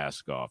without the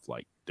mask off,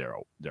 like they're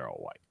all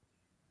white.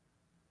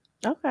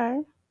 Okay.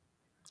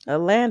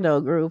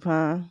 Orlando group,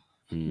 huh?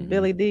 Mhm.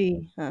 Billy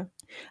D. Huh?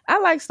 I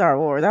like Star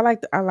Wars. I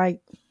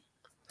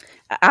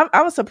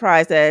was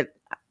surprised that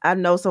I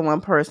know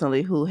someone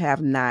personally who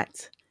have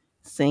not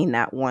seen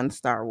that one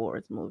Star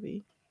Wars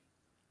movie.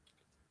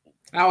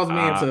 That was me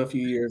until a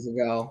few years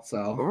ago.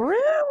 So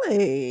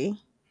Really?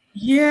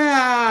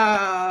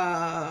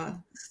 yeah,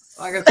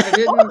 like I said, I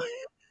didn't.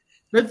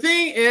 The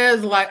thing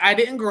is, like, I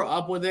didn't grow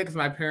up with it because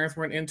my parents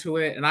weren't into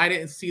it, and I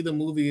didn't see the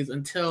movies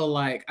until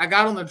like I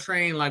got on the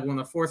train, like when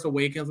The Force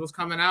Awakens was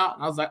coming out,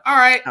 and I was like, "All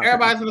right,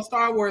 everybody's into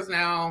Star Wars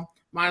now.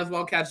 Might as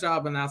well catch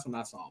up." And that's when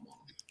I saw them all.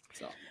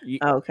 So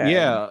okay,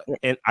 yeah,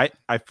 and I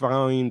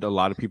find a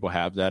lot of people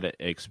have that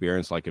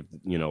experience. Like if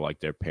like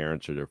their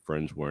parents or their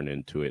friends weren't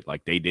into it,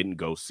 like they didn't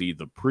go see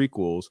the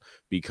prequels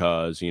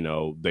because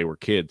they were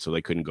kids, so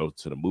they couldn't go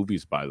to the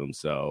movies by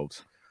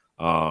themselves.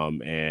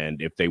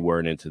 And if they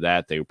weren't into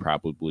that, they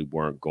probably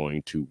weren't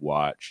going to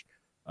watch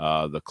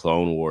the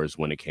Clone Wars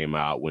when it came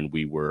out when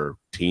we were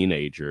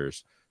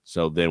teenagers.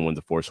 So then when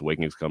The Force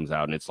Awakens comes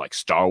out and it's like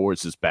Star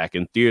Wars is back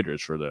in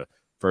theaters for the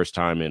first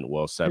time in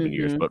 7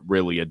 years, but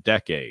really a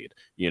decade,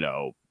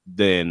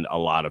 then a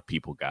lot of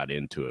people got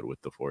into it with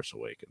The Force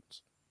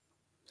Awakens.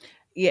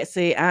 Yeah,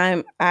 see,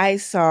 I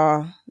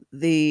saw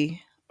the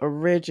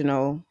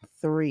original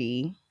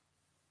 3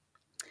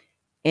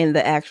 in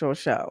the actual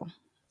show.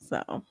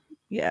 So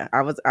yeah,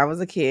 I was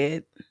a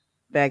kid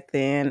back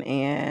then,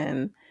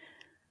 and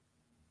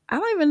I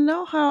don't even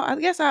know how. I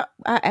guess I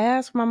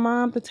asked my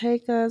mom to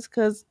take us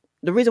because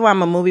the reason why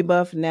I'm a movie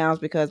buff now is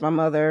because my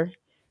mother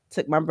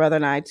took my brother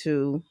and I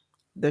to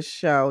the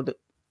show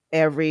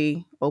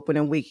every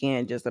opening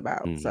weekend, just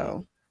about.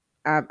 So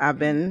I've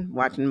been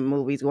watching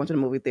movies, going to the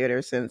movie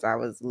theater since I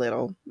was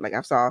little. Like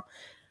I saw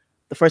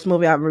the first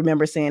movie I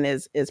remember seeing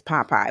is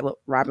Popeye with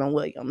Robin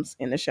Williams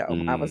in the show.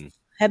 I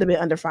had to be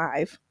under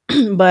 5,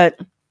 but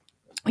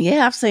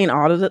yeah, I've seen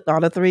all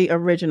the 3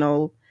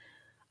 original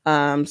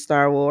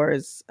Star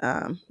Wars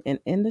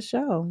in the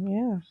show.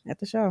 Yeah, at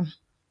the show.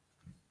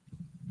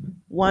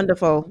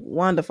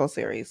 Wonderful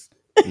series.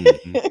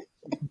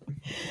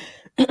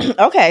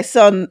 Okay,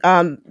 so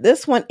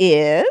this one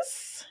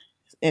is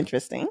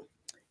interesting.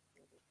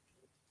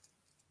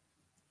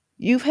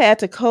 You've had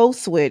to code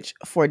switch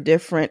for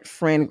different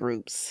friend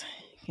groups.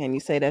 Can you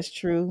say that's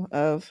true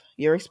of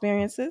your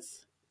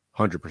experiences?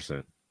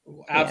 100%.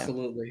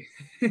 Absolutely.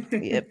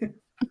 Yep.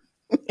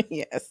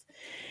 Yes.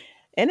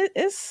 And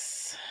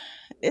it's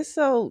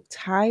so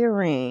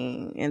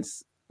tiring. And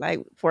like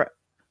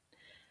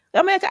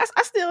I mean, I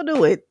still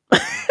do it.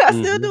 I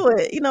still do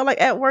it.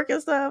 Like at work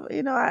and stuff.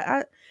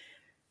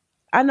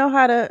 I know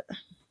how to.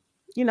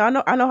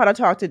 I know how to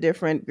talk to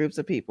different groups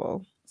of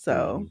people.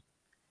 So,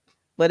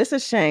 but it's a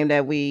shame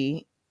that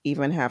we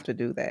even have to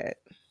do that,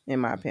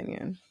 in my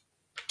opinion.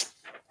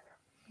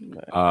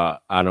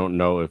 I don't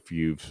know if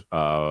you've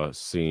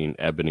seen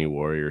Ebony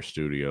Warrior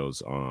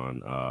Studios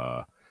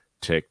on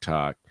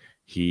TikTok.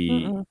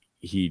 He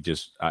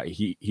just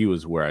he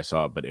was where I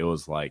saw it, but it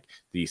was like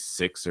these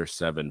 6 or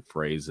 7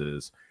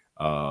 phrases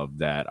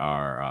that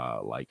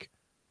are like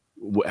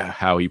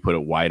how he put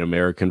it, white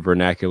American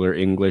vernacular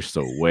English,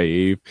 so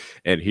wave,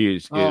 and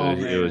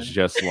it was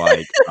just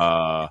like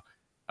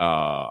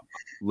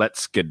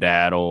let's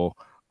skedaddle.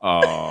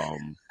 What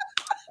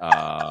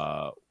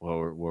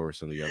were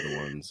some of the other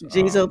ones?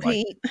 Jizo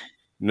Pete.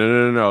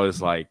 No.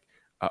 It's like,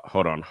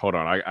 hold on.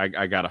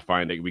 I gotta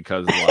find it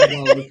because like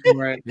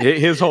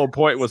his whole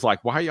point was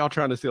like, why are y'all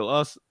trying to steal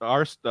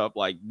our stuff?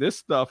 Like this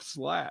stuff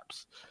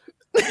slaps.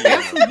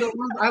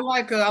 I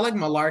like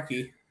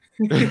malarkey.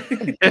 You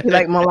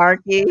like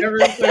malarkey?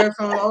 That's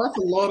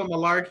a load of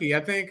malarkey. I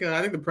think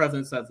the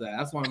president says that.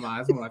 That's one of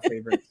my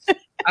favorites.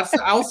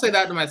 I will say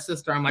that to my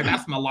sister. I'm like,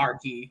 that's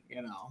malarkey.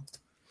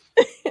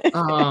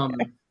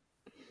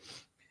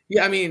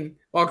 Yeah, I mean,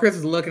 while Chris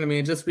is looking at me,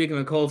 and just speaking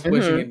of code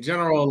switching in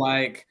general,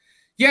 like,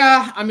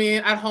 yeah, I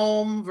mean, at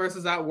home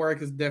versus at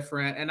work is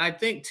different. And I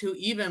think too,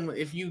 even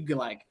if you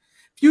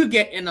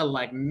get into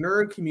like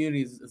nerd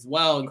communities as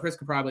well, and Chris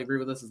could probably agree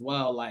with this as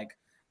well, like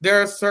there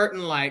are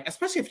certain, like,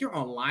 especially if you're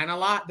online a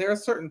lot, there are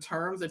certain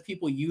terms that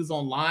people use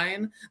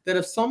online that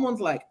if someone's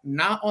like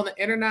not on the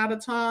internet a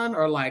ton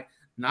or like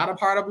not a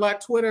part of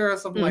Black Twitter or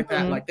something like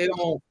that, like they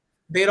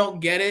don't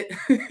get it.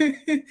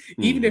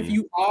 Even if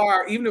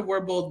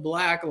we're both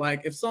Black,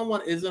 like if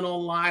someone isn't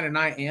online and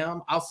I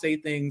am, I'll say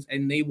things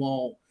and they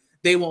won't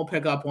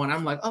pick up on.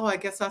 I'm like, oh, I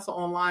guess that's an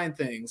online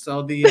thing.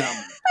 So the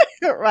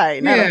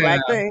right, not a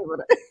Black thing.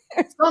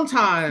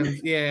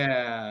 Sometimes,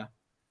 yeah.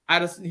 I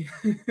just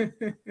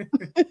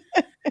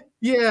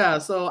Yeah,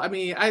 so I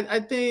mean, I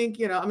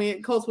think I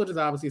mean, code switch is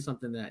obviously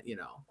something that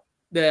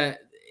that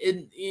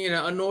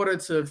in order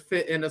to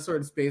fit in a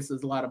certain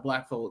spaces, a lot of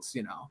Black folks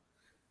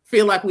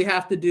feel like we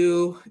have to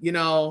do.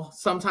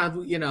 Sometimes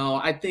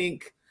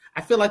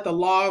I feel like the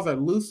laws are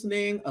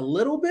loosening a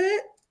little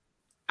bit.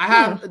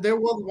 There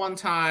was one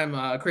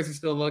time, Chris is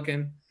still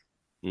looking.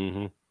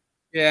 Mm-hmm.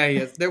 Yeah, he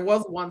is. There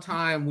was one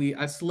time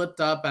I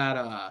slipped up at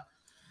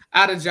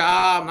a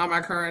job, not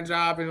my current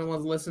job,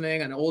 anyone's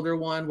listening, an older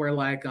one where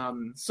like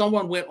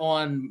someone went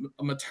on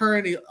a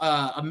maternity,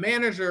 a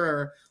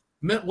manager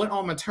went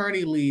on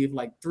maternity leave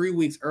like 3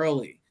 weeks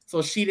early.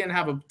 So she didn't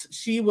have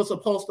she was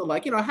supposed to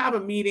like, have a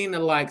meeting to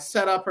like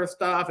set up her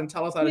stuff and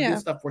tell us how to do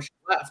stuff before she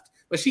left.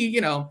 But she,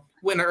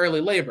 went to early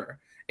labor.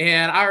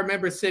 And I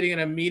remember sitting in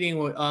a meeting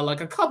with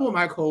like a couple of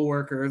my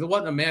coworkers. It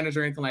wasn't a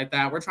manager or anything like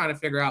that. We're trying to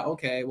figure out,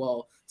 okay,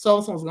 well,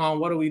 so-and-so's gone.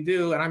 What do we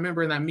do? And I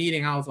remember in that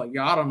meeting, I was like,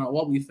 yo, I don't know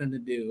what we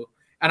finna do.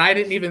 And I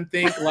didn't even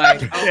think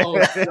like, I don't know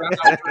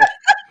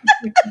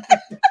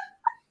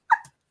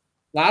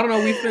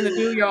what we finna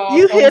do, y'all.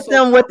 You hit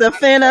them with the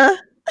finna.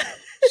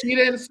 She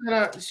didn't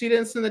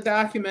send the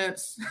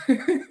documents.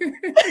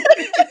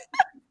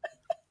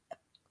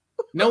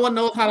 No one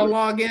knows how to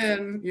log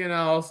in,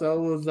 so it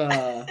was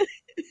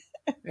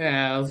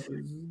yeah, it was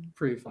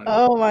pretty funny.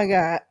 Oh my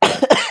God.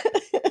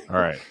 All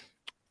right.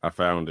 I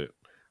found it.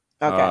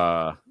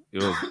 Okay.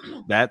 It was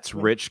That's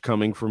Rich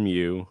Coming From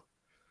You.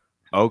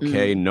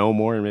 Okay, no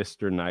more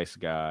Mr. Nice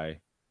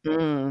Guy.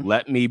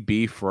 Let me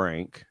be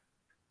frank.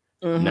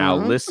 Now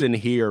listen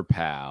here,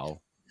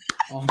 pal.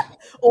 Oh.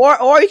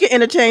 Or you can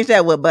interchange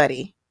that with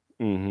buddy.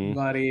 Mm-hmm.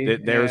 Buddy.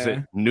 There's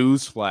a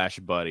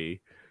newsflash,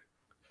 buddy.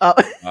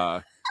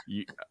 Oh.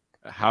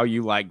 How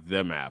you like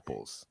them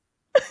apples?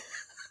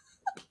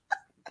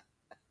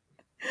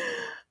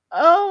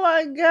 Oh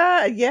my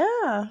God.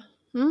 Yeah.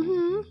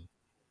 Mm-hmm.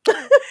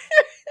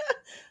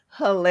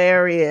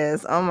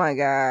 Hilarious. Oh my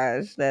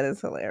gosh. That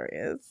is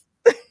hilarious.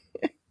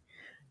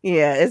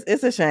 Yeah,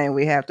 it's a shame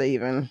we have to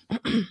even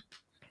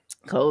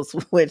code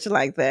switch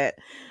like that.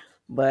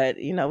 But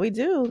we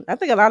do. I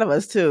think a lot of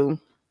us too.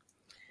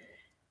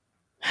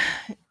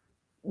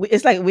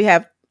 It's like we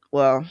have,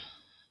 well,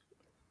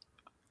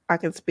 I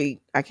can't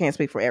speak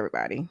for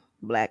everybody,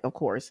 Black, of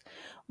course.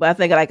 But I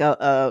think like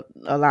a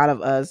lot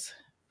of us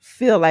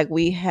feel like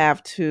we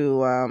have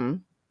to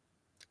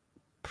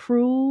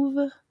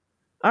prove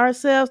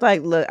ourselves.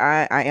 Like, look,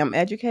 I am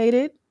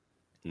educated.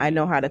 I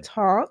know how to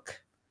talk.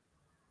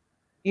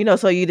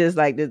 So you just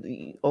like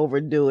to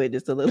overdo it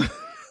just a little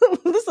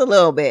just a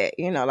little bit,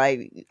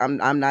 like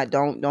I'm not,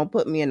 don't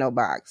put me in no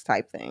box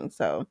type thing.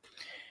 So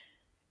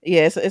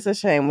yeah, it's a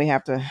shame we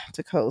have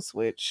to code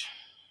switch.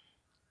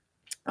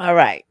 All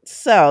right.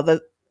 So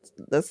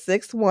the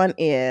sixth one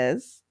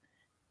is,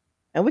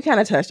 and we kind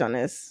of touched on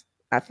this,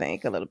 I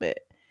think, a little bit.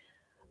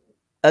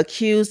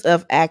 Accused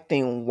of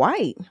acting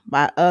white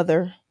by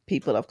other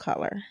people of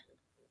color.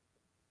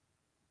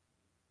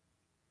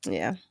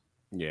 Yeah.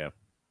 Yeah.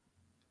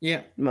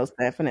 Yeah. Most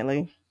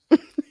definitely.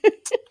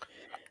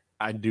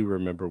 I do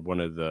remember one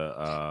of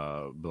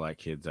the Black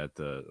kids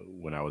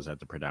when I was at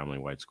the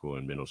predominantly white school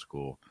in middle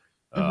school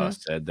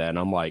said that, and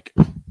I'm like,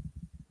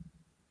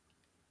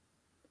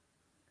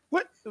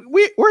 what?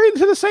 We're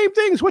into the same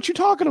things. What you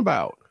talking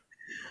about?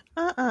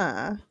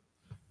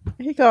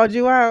 He called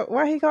you out.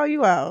 Why he call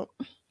you out?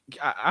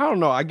 I don't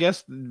know. I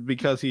guess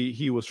because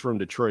he was from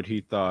Detroit,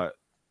 he thought,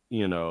 he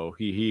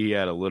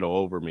had a little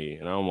over me,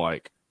 and I'm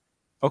like,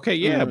 okay,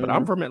 yeah, but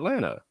I'm from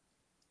Atlanta.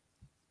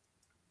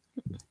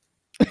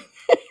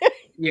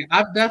 Yeah,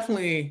 I've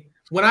definitely,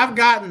 when I've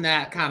gotten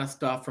that kind of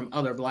stuff from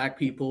other Black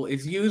people,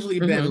 it's usually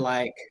been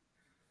like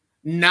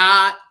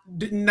not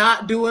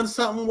doing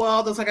something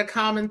well. That's like a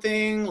common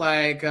thing.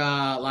 Like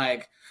I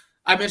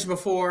mentioned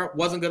before,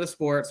 wasn't good at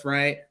sports,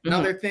 right?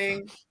 Another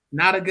thing,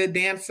 not a good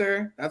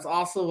dancer. That's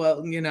also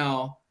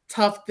a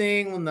tough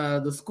thing when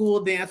the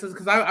school dances,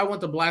 because I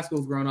went to Black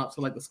schools growing up,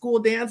 so like the school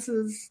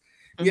dances,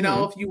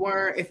 if you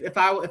weren't, if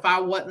I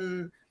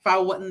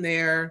wasn't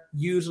there,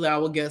 usually I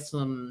would get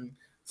some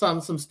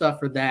stuff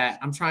for that.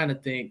 I'm trying to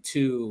think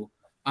too.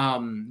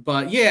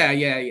 But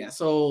yeah.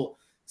 So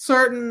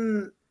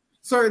certain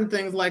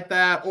things like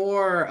that,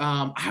 or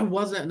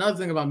another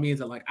thing about me is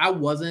that like I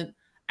wasn't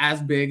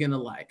as big into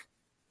like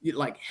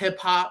hip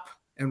hop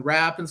and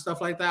rap and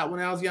stuff like that when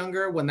I was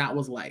younger, when that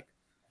was like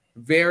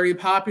very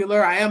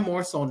popular. I am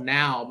more so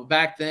now, but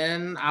back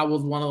then I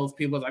was one of those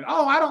people like,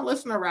 oh, I don't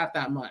listen to rap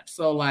that much.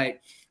 So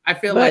like I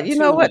feel like, you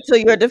know what, to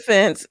your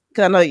defense,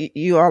 because I know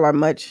you all are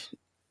much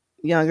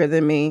younger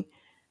than me,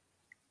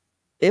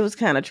 it was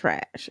kind of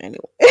trash anyway.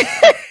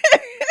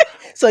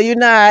 So you're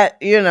not,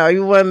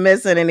 you weren't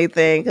missing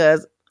anything.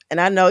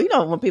 And I know,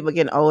 when people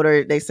getting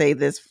older, they say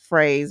this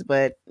phrase,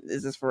 but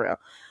this is for real.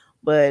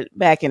 But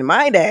back in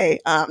my day,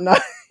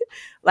 not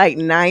like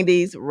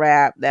 90s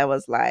rap, that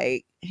was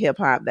like hip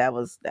hop. That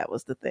was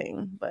the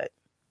thing. But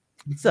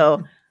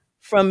so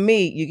from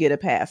me, you get a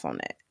pass on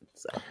that.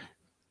 So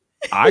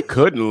I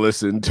couldn't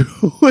listen to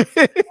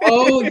it.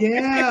 Oh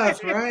yeah,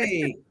 that's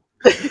right.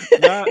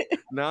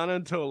 not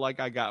until like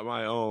I got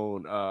my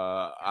own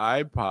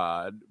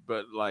iPod,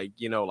 but like,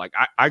 you know, like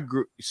I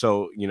grew,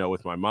 so, you know,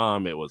 with my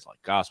mom it was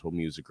like gospel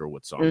music or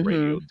what's on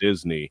radio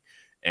Disney,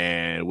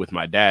 and with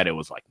my dad it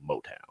was like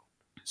Motown.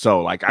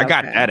 So like I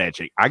got that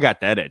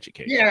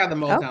education. Yeah, the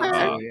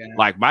Motown too, yeah.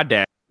 Like my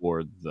dad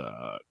wore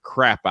the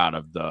crap out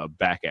of the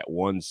Back at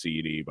One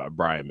CD by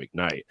Brian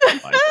McKnight.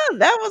 Like,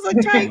 that was a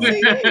great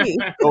CD.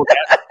 Oh,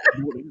 that's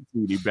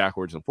CD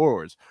backwards and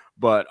forwards.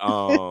 But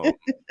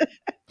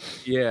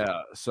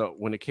yeah, so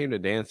when it came to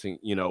dancing,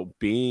 you know,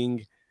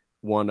 being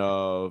one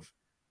of,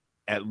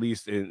 at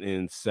least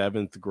in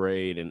 7th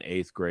grade and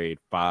 8th grade,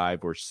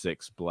 5 or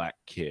 6 black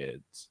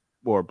kids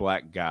or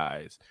black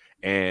guys,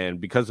 and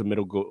because the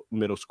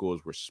middle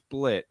schools were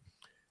split,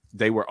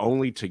 they were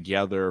only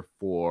together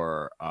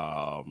for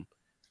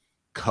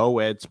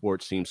co-ed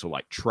sports teams, so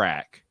like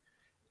track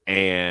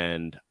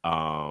and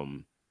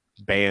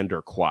band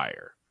or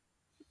choir.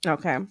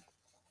 Okay.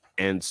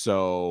 And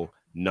so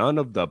none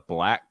of the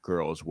black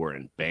girls were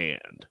in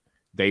band.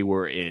 They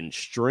were in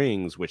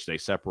strings, which they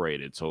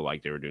separated. So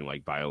like they were doing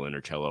like violin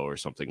or cello or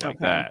something like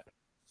that.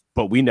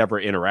 But we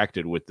never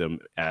interacted with them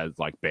as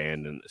like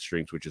band and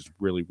strings, which is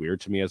really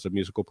weird to me as a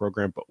musical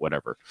program, but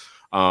whatever.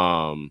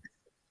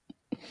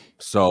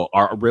 So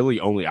our really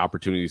only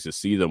opportunities to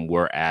see them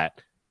were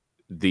at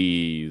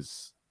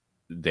these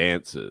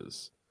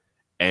dances.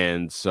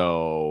 And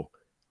so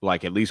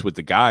like, at least with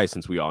the guys,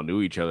 since we all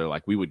knew each other,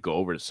 like we would go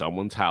over to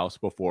someone's house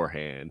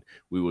beforehand.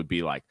 We would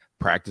be like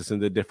practicing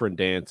the different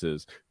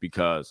dances,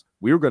 because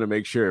we were going to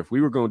make sure if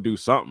we were going to do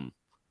something,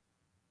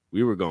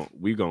 we going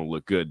to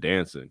look good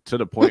dancing, to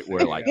the point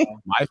where like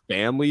my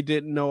family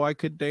didn't know I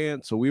could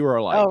dance. So we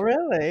were like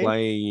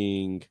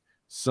playing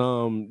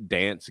some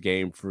dance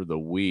game for the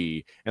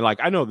Wii. And like,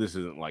 I know this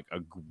isn't like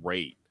a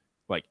great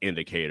like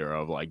indicator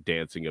of like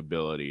dancing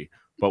ability,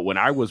 but when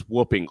I was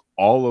whooping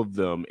all of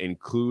them,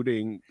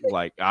 including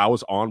like I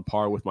was on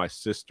par with my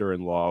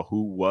sister-in-law,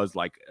 who was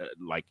like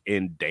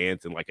in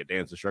dance and like a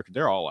dance instructor.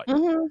 They're all like,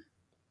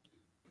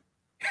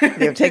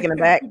 they're taking it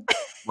back.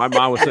 My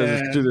mom was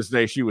saying this to this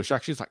day. She was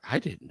shocked. She's like, I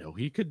didn't know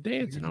he could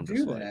dance, and I'm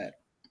just like,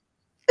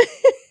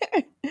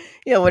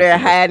 yeah, where they're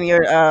hiding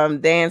your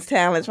dance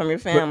talents from your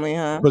family,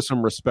 huh? Put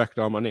some respect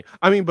on my name.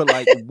 I mean, but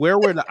like, where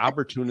were the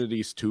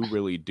opportunities to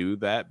really do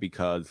that?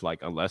 Because like,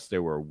 unless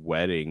there were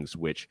weddings,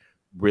 which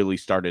really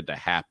started to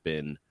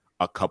happen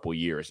a couple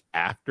years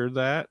after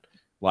that,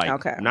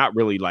 like not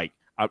really like,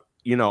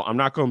 you know, I'm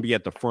not going to be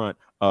at the front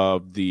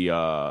of the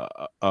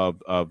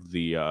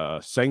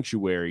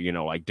sanctuary, you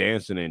know, like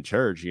dancing in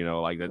church, you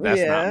know, like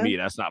that's not me,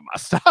 that's not my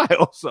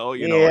style. So,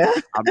 you know,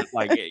 I'm just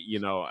like, you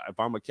know, if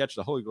I'm gonna catch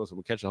the Holy Ghost, I'm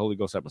gonna catch the Holy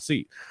Ghost at my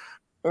seat.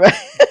 Right.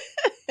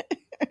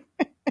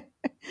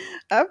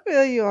 I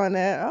feel you on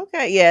that.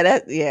 Okay,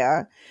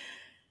 yeah.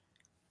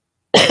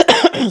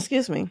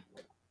 Excuse me.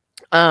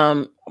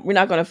 We're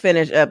not going to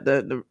finish up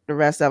the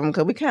rest of them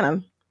because we kind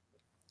of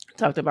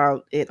talked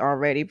about it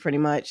already pretty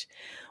much.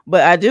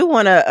 But I do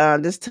want to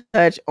just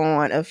touch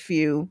on a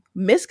few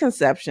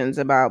misconceptions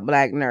about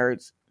Black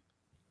nerds.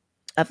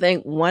 I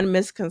think one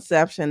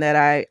misconception that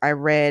I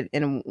read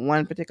in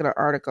one particular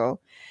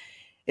article,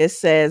 it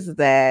says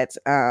that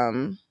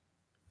one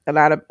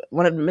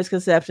of the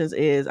misconceptions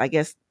is, I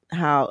guess,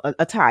 how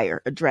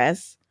attire, a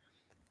dress.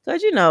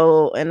 Because, you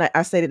know, and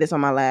I stated this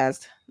on my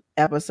last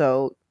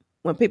episode,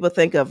 when people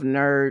think of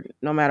nerd,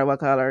 no matter what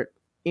color,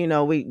 you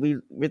know,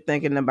 we're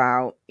thinking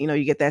about, you know,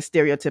 you get that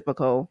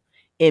stereotypical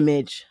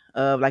image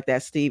of like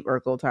that Steve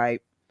Urkel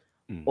type,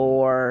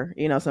 or,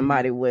 you know,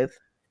 somebody with,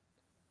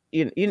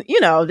 you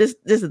know, this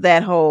is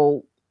that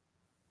whole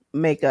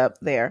makeup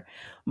there.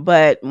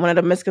 But one of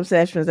the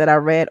misconceptions that I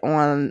read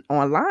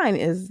online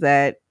is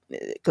that,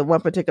 because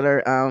one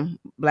particular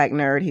Black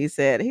nerd, he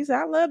said,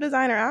 I love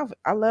designer outfit.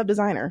 I love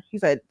designer. He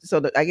said,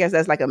 so I guess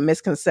that's like a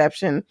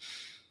misconception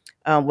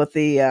with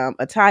the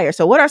attire.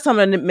 So what are some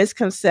of the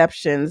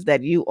misconceptions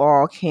that you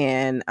all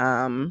can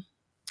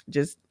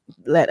just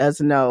let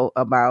us know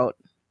about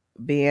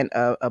being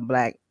a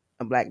black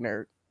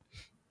nerd?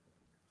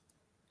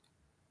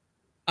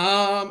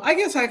 I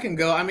guess I can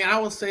go. I mean, I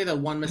will say that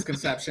one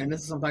misconception,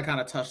 this is something I kind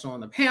of touched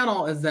on the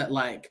panel, is that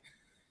like,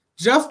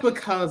 just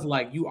because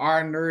like you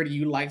are a nerd,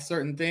 you like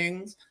certain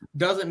things,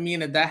 doesn't mean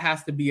that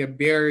has to be a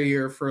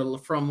barrier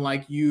from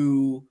like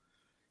you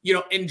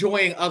know,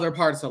 enjoying other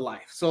parts of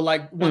life. So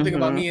like one thing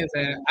about me is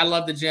that I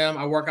love the gym.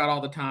 I work out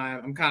all the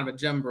time. I'm kind of a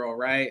gym bro,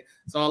 right?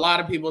 So a lot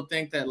of people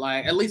think that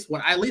like, at least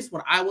when I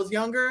was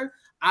younger,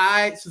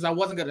 since I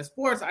wasn't good at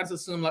sports, I just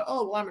assumed like,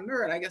 oh, well, I'm a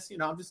nerd. I guess, you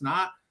know, I'm just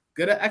not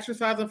good at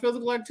exercise and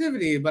physical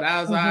activity. But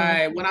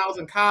when I was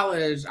in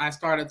college, I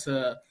started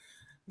to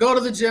go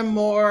to the gym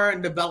more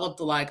and developed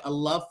like a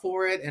love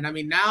for it. And I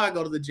mean, now I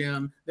go to the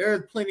gym,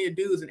 there's plenty of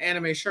dudes in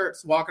anime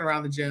shirts walking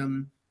around the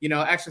gym, you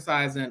know,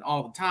 exercising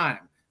all the time.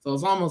 So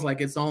it's almost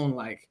like its own,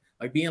 like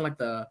being like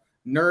the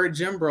nerd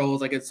gym bros,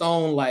 like its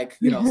own, like,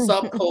 you know,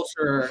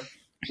 subculture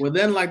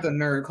within like the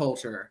nerd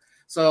culture.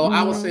 So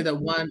I would say that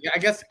one, I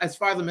guess as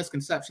far as the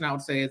misconception, I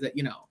would say is that,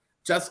 you know,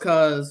 just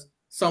because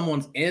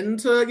someone's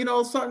into, you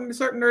know, certain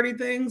nerdy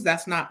things,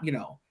 that's not, you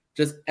know,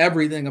 just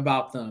everything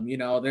about them. You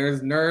know,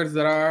 there's nerds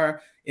that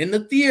are in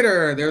the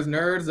theater, there's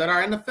nerds that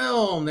are in the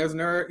film, there's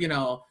you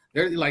know,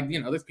 there's like, you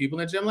know, there's people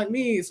in the gym like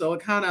me. So it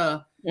kind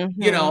of,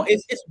 you know,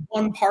 it's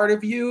one part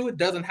of you. It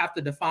doesn't have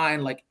to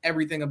define like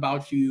everything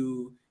about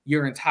you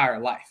your entire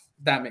life.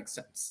 If that makes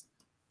sense.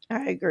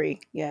 I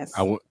agree. Yes.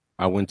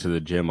 I went to the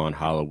gym on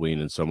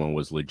Halloween and someone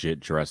was legit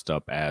dressed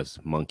up as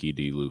Monkey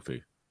D.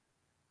 Luffy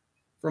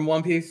from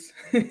One Piece.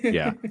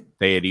 Yeah,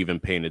 they had even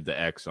painted the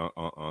X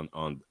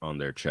on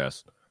their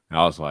chest. And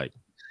I was like,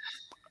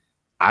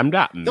 I'm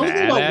not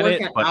mad at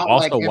it, but out,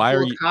 also like, why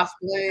are you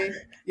cosplay?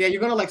 Yeah,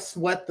 you're gonna like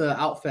sweat the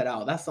outfit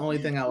out. That's the only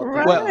thing I would.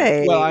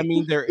 Right. Well, I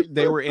mean,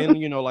 they were in,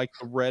 you know, like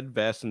the red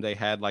vest, and they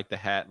had like the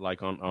hat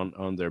like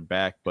on their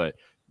back. But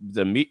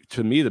to me,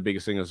 the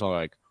biggest thing is all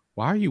like,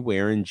 why are you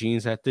wearing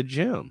jeans at the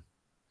gym?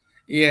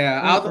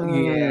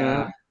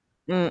 Yeah,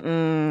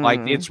 Mm-mm.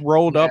 Like it's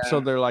rolled up,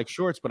 so they're like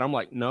shorts. But I'm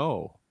like,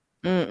 no.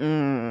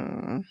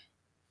 No,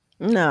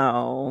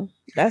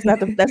 that's not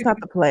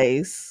the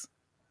place.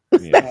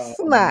 Yeah. That's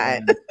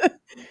not.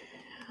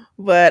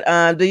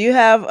 But do you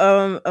have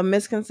a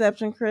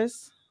misconception,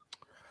 Chris?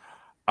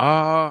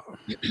 I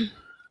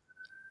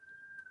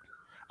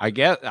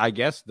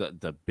guess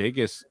the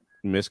biggest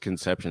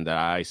misconception that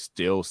I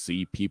still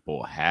see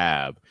people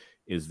have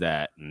is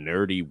that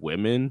nerdy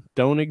women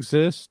don't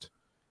exist.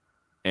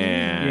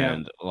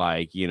 And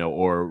like, you know,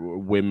 or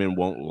women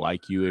won't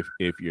like you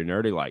if you're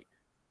nerdy. Like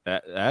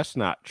that's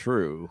not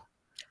true,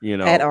 you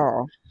know, at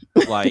all.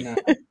 Like,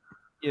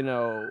 you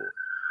know,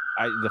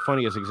 the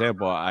funniest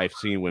example I've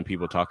seen when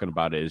people talking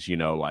about it is, you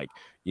know, like,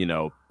 you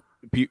know,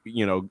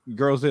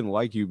 girls didn't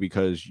like you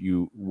because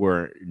you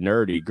were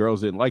nerdy. Girls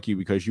didn't like you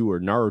because you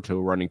were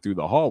Naruto running through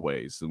the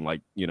hallways and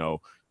like, you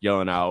know,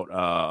 yelling out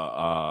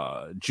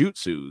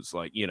jutsus,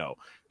 like, you know,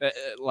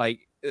 like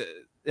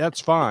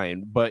that's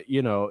fine, but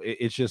you know,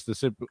 it's just the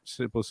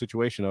simple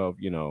situation of,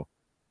 you know,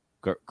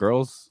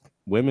 girls,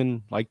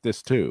 women like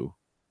this too.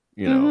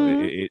 You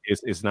know,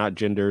 it's not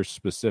gender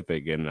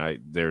specific, and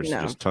there's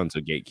just tons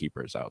of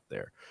gatekeepers out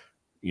there,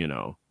 you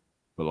know.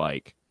 But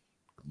like,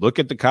 look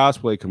at the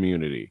cosplay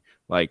community.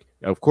 Like,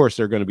 of course,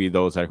 there are going to be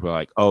those that were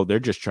like, oh, they're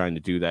just trying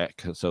to do that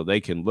so they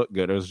can look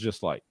good. It was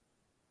just like,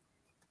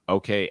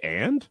 okay,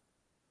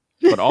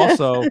 but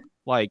also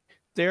like,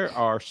 there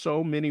are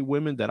so many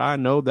women that I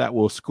know that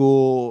will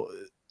school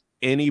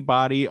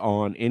anybody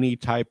on any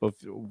type of,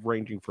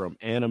 ranging from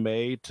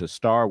anime to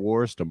Star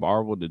Wars to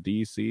Marvel to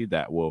DC,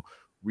 that will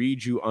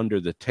read you under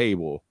the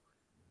table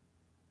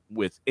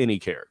with any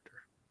character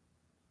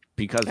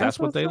because that's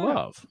what they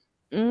love.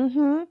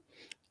 And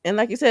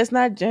like you said, it's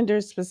not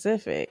gender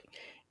specific.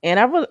 And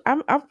I'm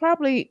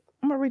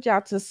gonna reach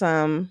out to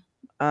some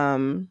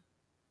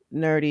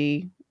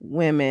nerdy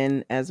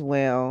women as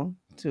well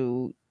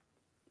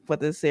for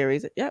this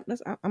series. Yep,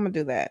 I'm gonna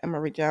do that. I'm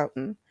gonna reach out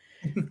and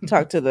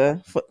talk to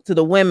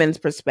the women's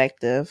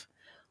perspective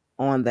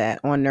on that,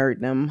 on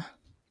nerddom.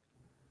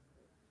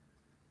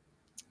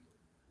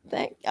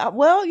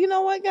 Well, you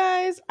know what,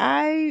 guys?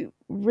 I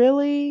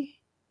really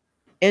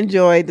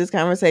enjoyed this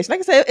conversation. Like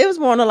I said, it was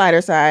more on the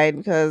lighter side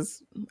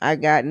because I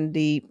gotten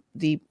deep,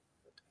 you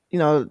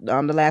know,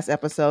 on the last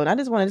episode. I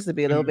just wanted this to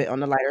be a little bit on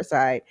the lighter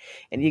side,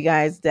 and you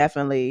guys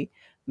definitely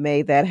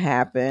made that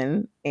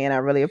happen. And I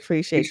really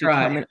appreciate you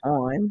coming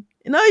on.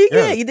 No,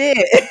 you did.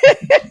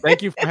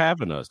 Thank you for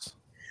having us.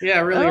 Yeah,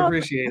 I really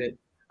appreciate it.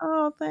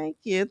 Oh, thank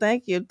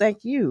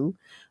you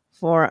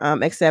for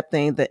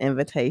accepting the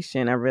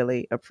invitation. I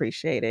really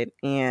appreciate it.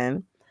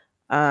 And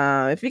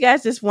if you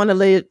guys just want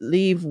to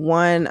leave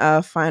one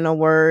final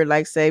word,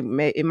 like say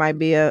it might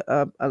be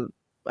a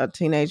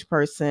teenage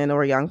person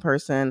or a young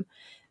person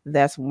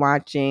that's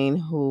watching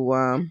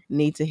who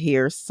need to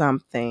hear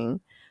something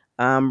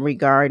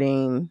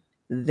regarding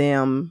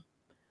them,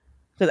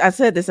 because I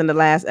said this in the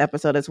last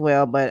episode as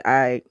well, but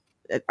I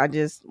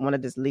just want to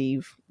just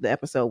leave the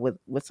episode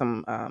with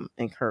some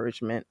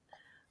encouragement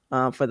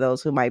for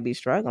those who might be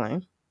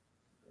struggling.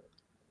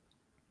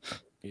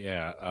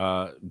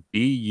 Yeah,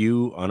 be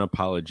you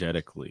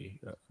unapologetically.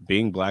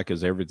 Being Black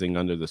is everything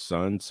under the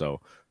sun, so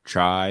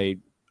try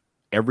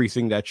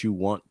everything that you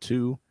want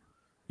to.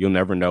 You'll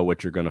never know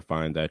what you're going to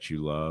find that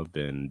you love,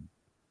 and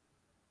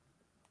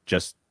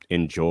just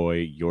enjoy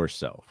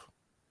yourself.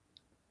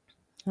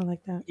 I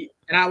like that.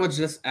 And I would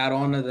just add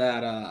on to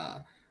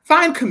that,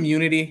 find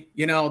community.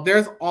 You know,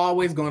 there's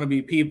always going to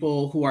be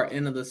people who are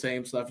into the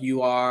same stuff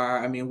you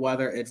are. I mean,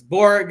 whether it's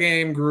board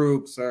game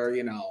groups or,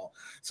 you know,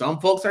 some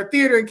folks are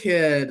theater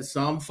kids,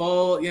 some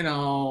folk, you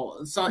know,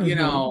 some, you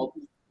know,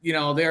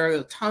 there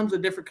are tons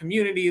of different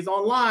communities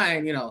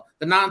online, you know,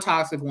 the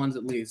non-toxic ones,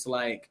 at least,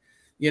 like,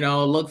 you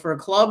know, look for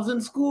clubs in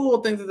school,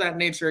 things of that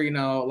nature, you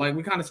know, like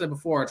we kind of said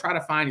before, try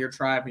to find your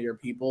tribe and your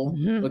people,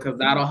 because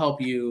that'll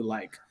help you,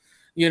 like,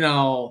 you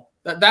know,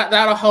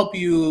 that'll help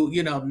you,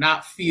 you know,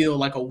 not feel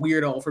like a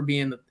weirdo for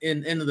being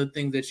into the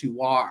things that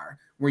you are,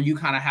 where you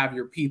kind of have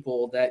your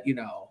people that, you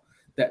know,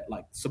 that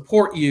like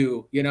support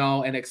you, you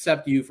know, and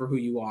accept you for who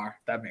you are.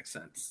 If that makes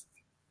sense.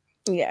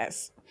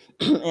 Yes.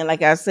 And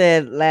like I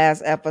said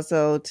last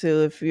episode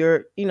too, if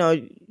you're,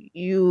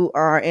 you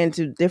are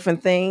into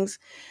different things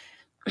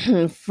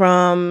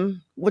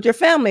from what your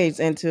family's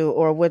into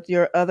or what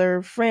your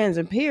other friends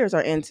and peers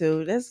are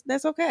into,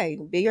 that's okay.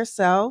 Be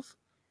yourself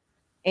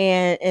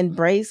and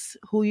embrace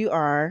who you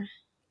are.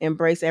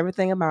 Embrace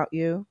everything about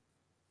you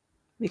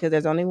because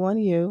there's only one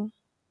you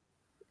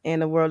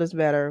and the world is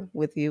better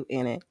with you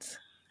in it.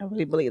 I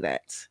really believe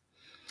that.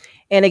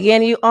 And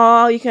again, you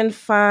can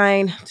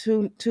find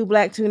Two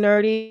Black Too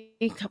Nerdy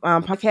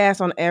podcasts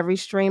on every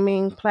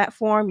streaming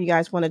platform. You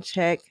guys want to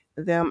check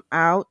them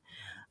out.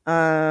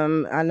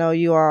 I know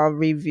you all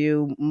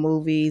review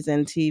movies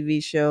and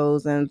TV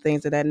shows and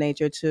things of that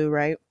nature too,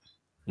 right?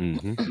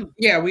 Mm-hmm.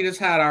 Yeah, we just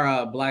had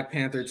our Black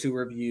Panther 2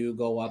 review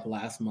go up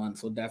last month,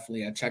 so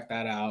definitely check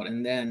that out.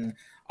 And then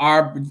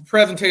our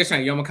presentation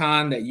at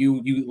Youmacon that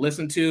you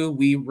listened to,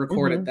 we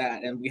recorded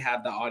that and we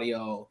have the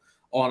audio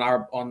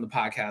on the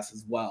podcast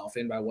as well. If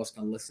anybody wants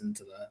to listen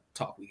to the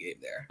talk we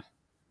gave there.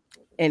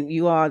 And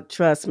you all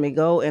trust me,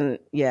 go and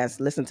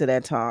listen to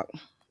that talk.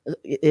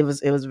 It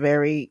was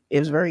very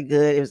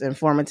good. It was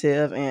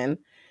informative and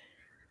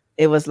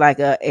it was like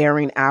a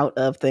airing out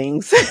of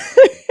things.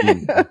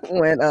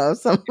 When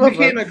some it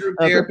became a group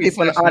therapy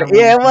session.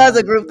 Yeah, it was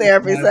a group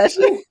therapy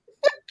session.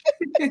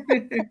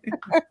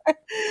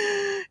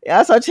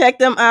 Yeah, so check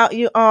them out,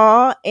 you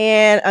all.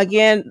 And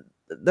again,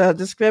 the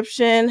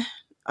description is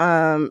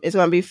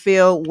going to be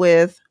filled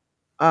with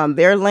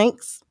their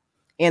links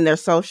and their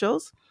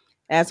socials,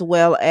 as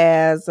well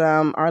as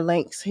our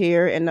links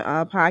here in the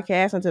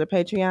podcast and to the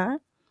Patreon.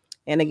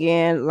 And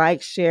again,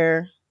 like,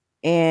 share,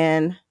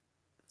 and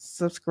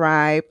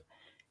subscribe.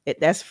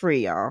 That's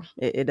free, y'all.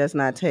 It does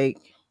not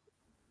take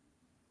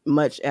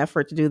much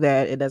effort to do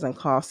that. It doesn't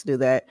cost to do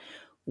that.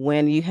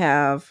 When you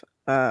have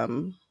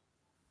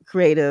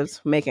creatives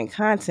making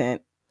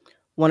content,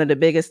 one of the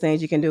biggest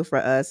things you can do for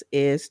us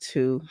is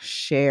to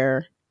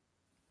share.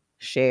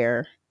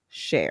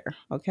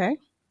 Okay?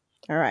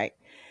 All right.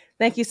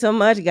 Thank you so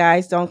much,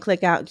 guys. Don't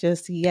click out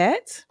just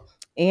yet.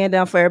 And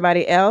for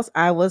everybody else,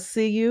 I will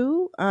see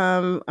you.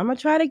 I'm going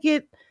to try to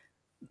get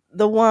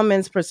the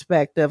woman's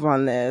perspective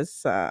on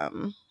this.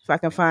 If I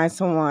can find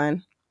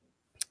someone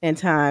in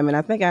time. And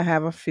I think I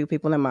have a few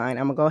people in mind.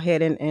 I'm going to go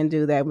ahead and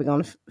do that. We're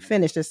going to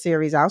finish the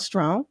series out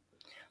strong.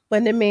 But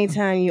in the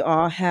meantime, you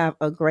all have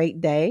a great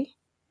day.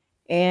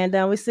 And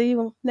we'll see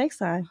you next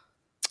time.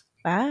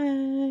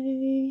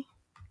 Bye.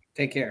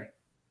 Take care.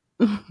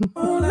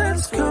 Oh,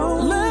 let's go.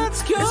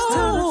 Let's go. It's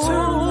time to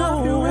turn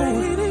up your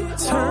radio.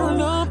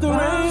 Turn up the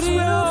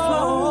radio.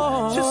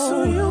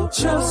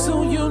 Just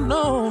so you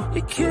know,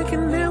 you're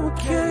kicking it with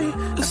K.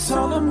 That's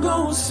all I'm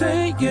gonna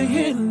say. You're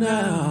here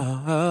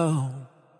now.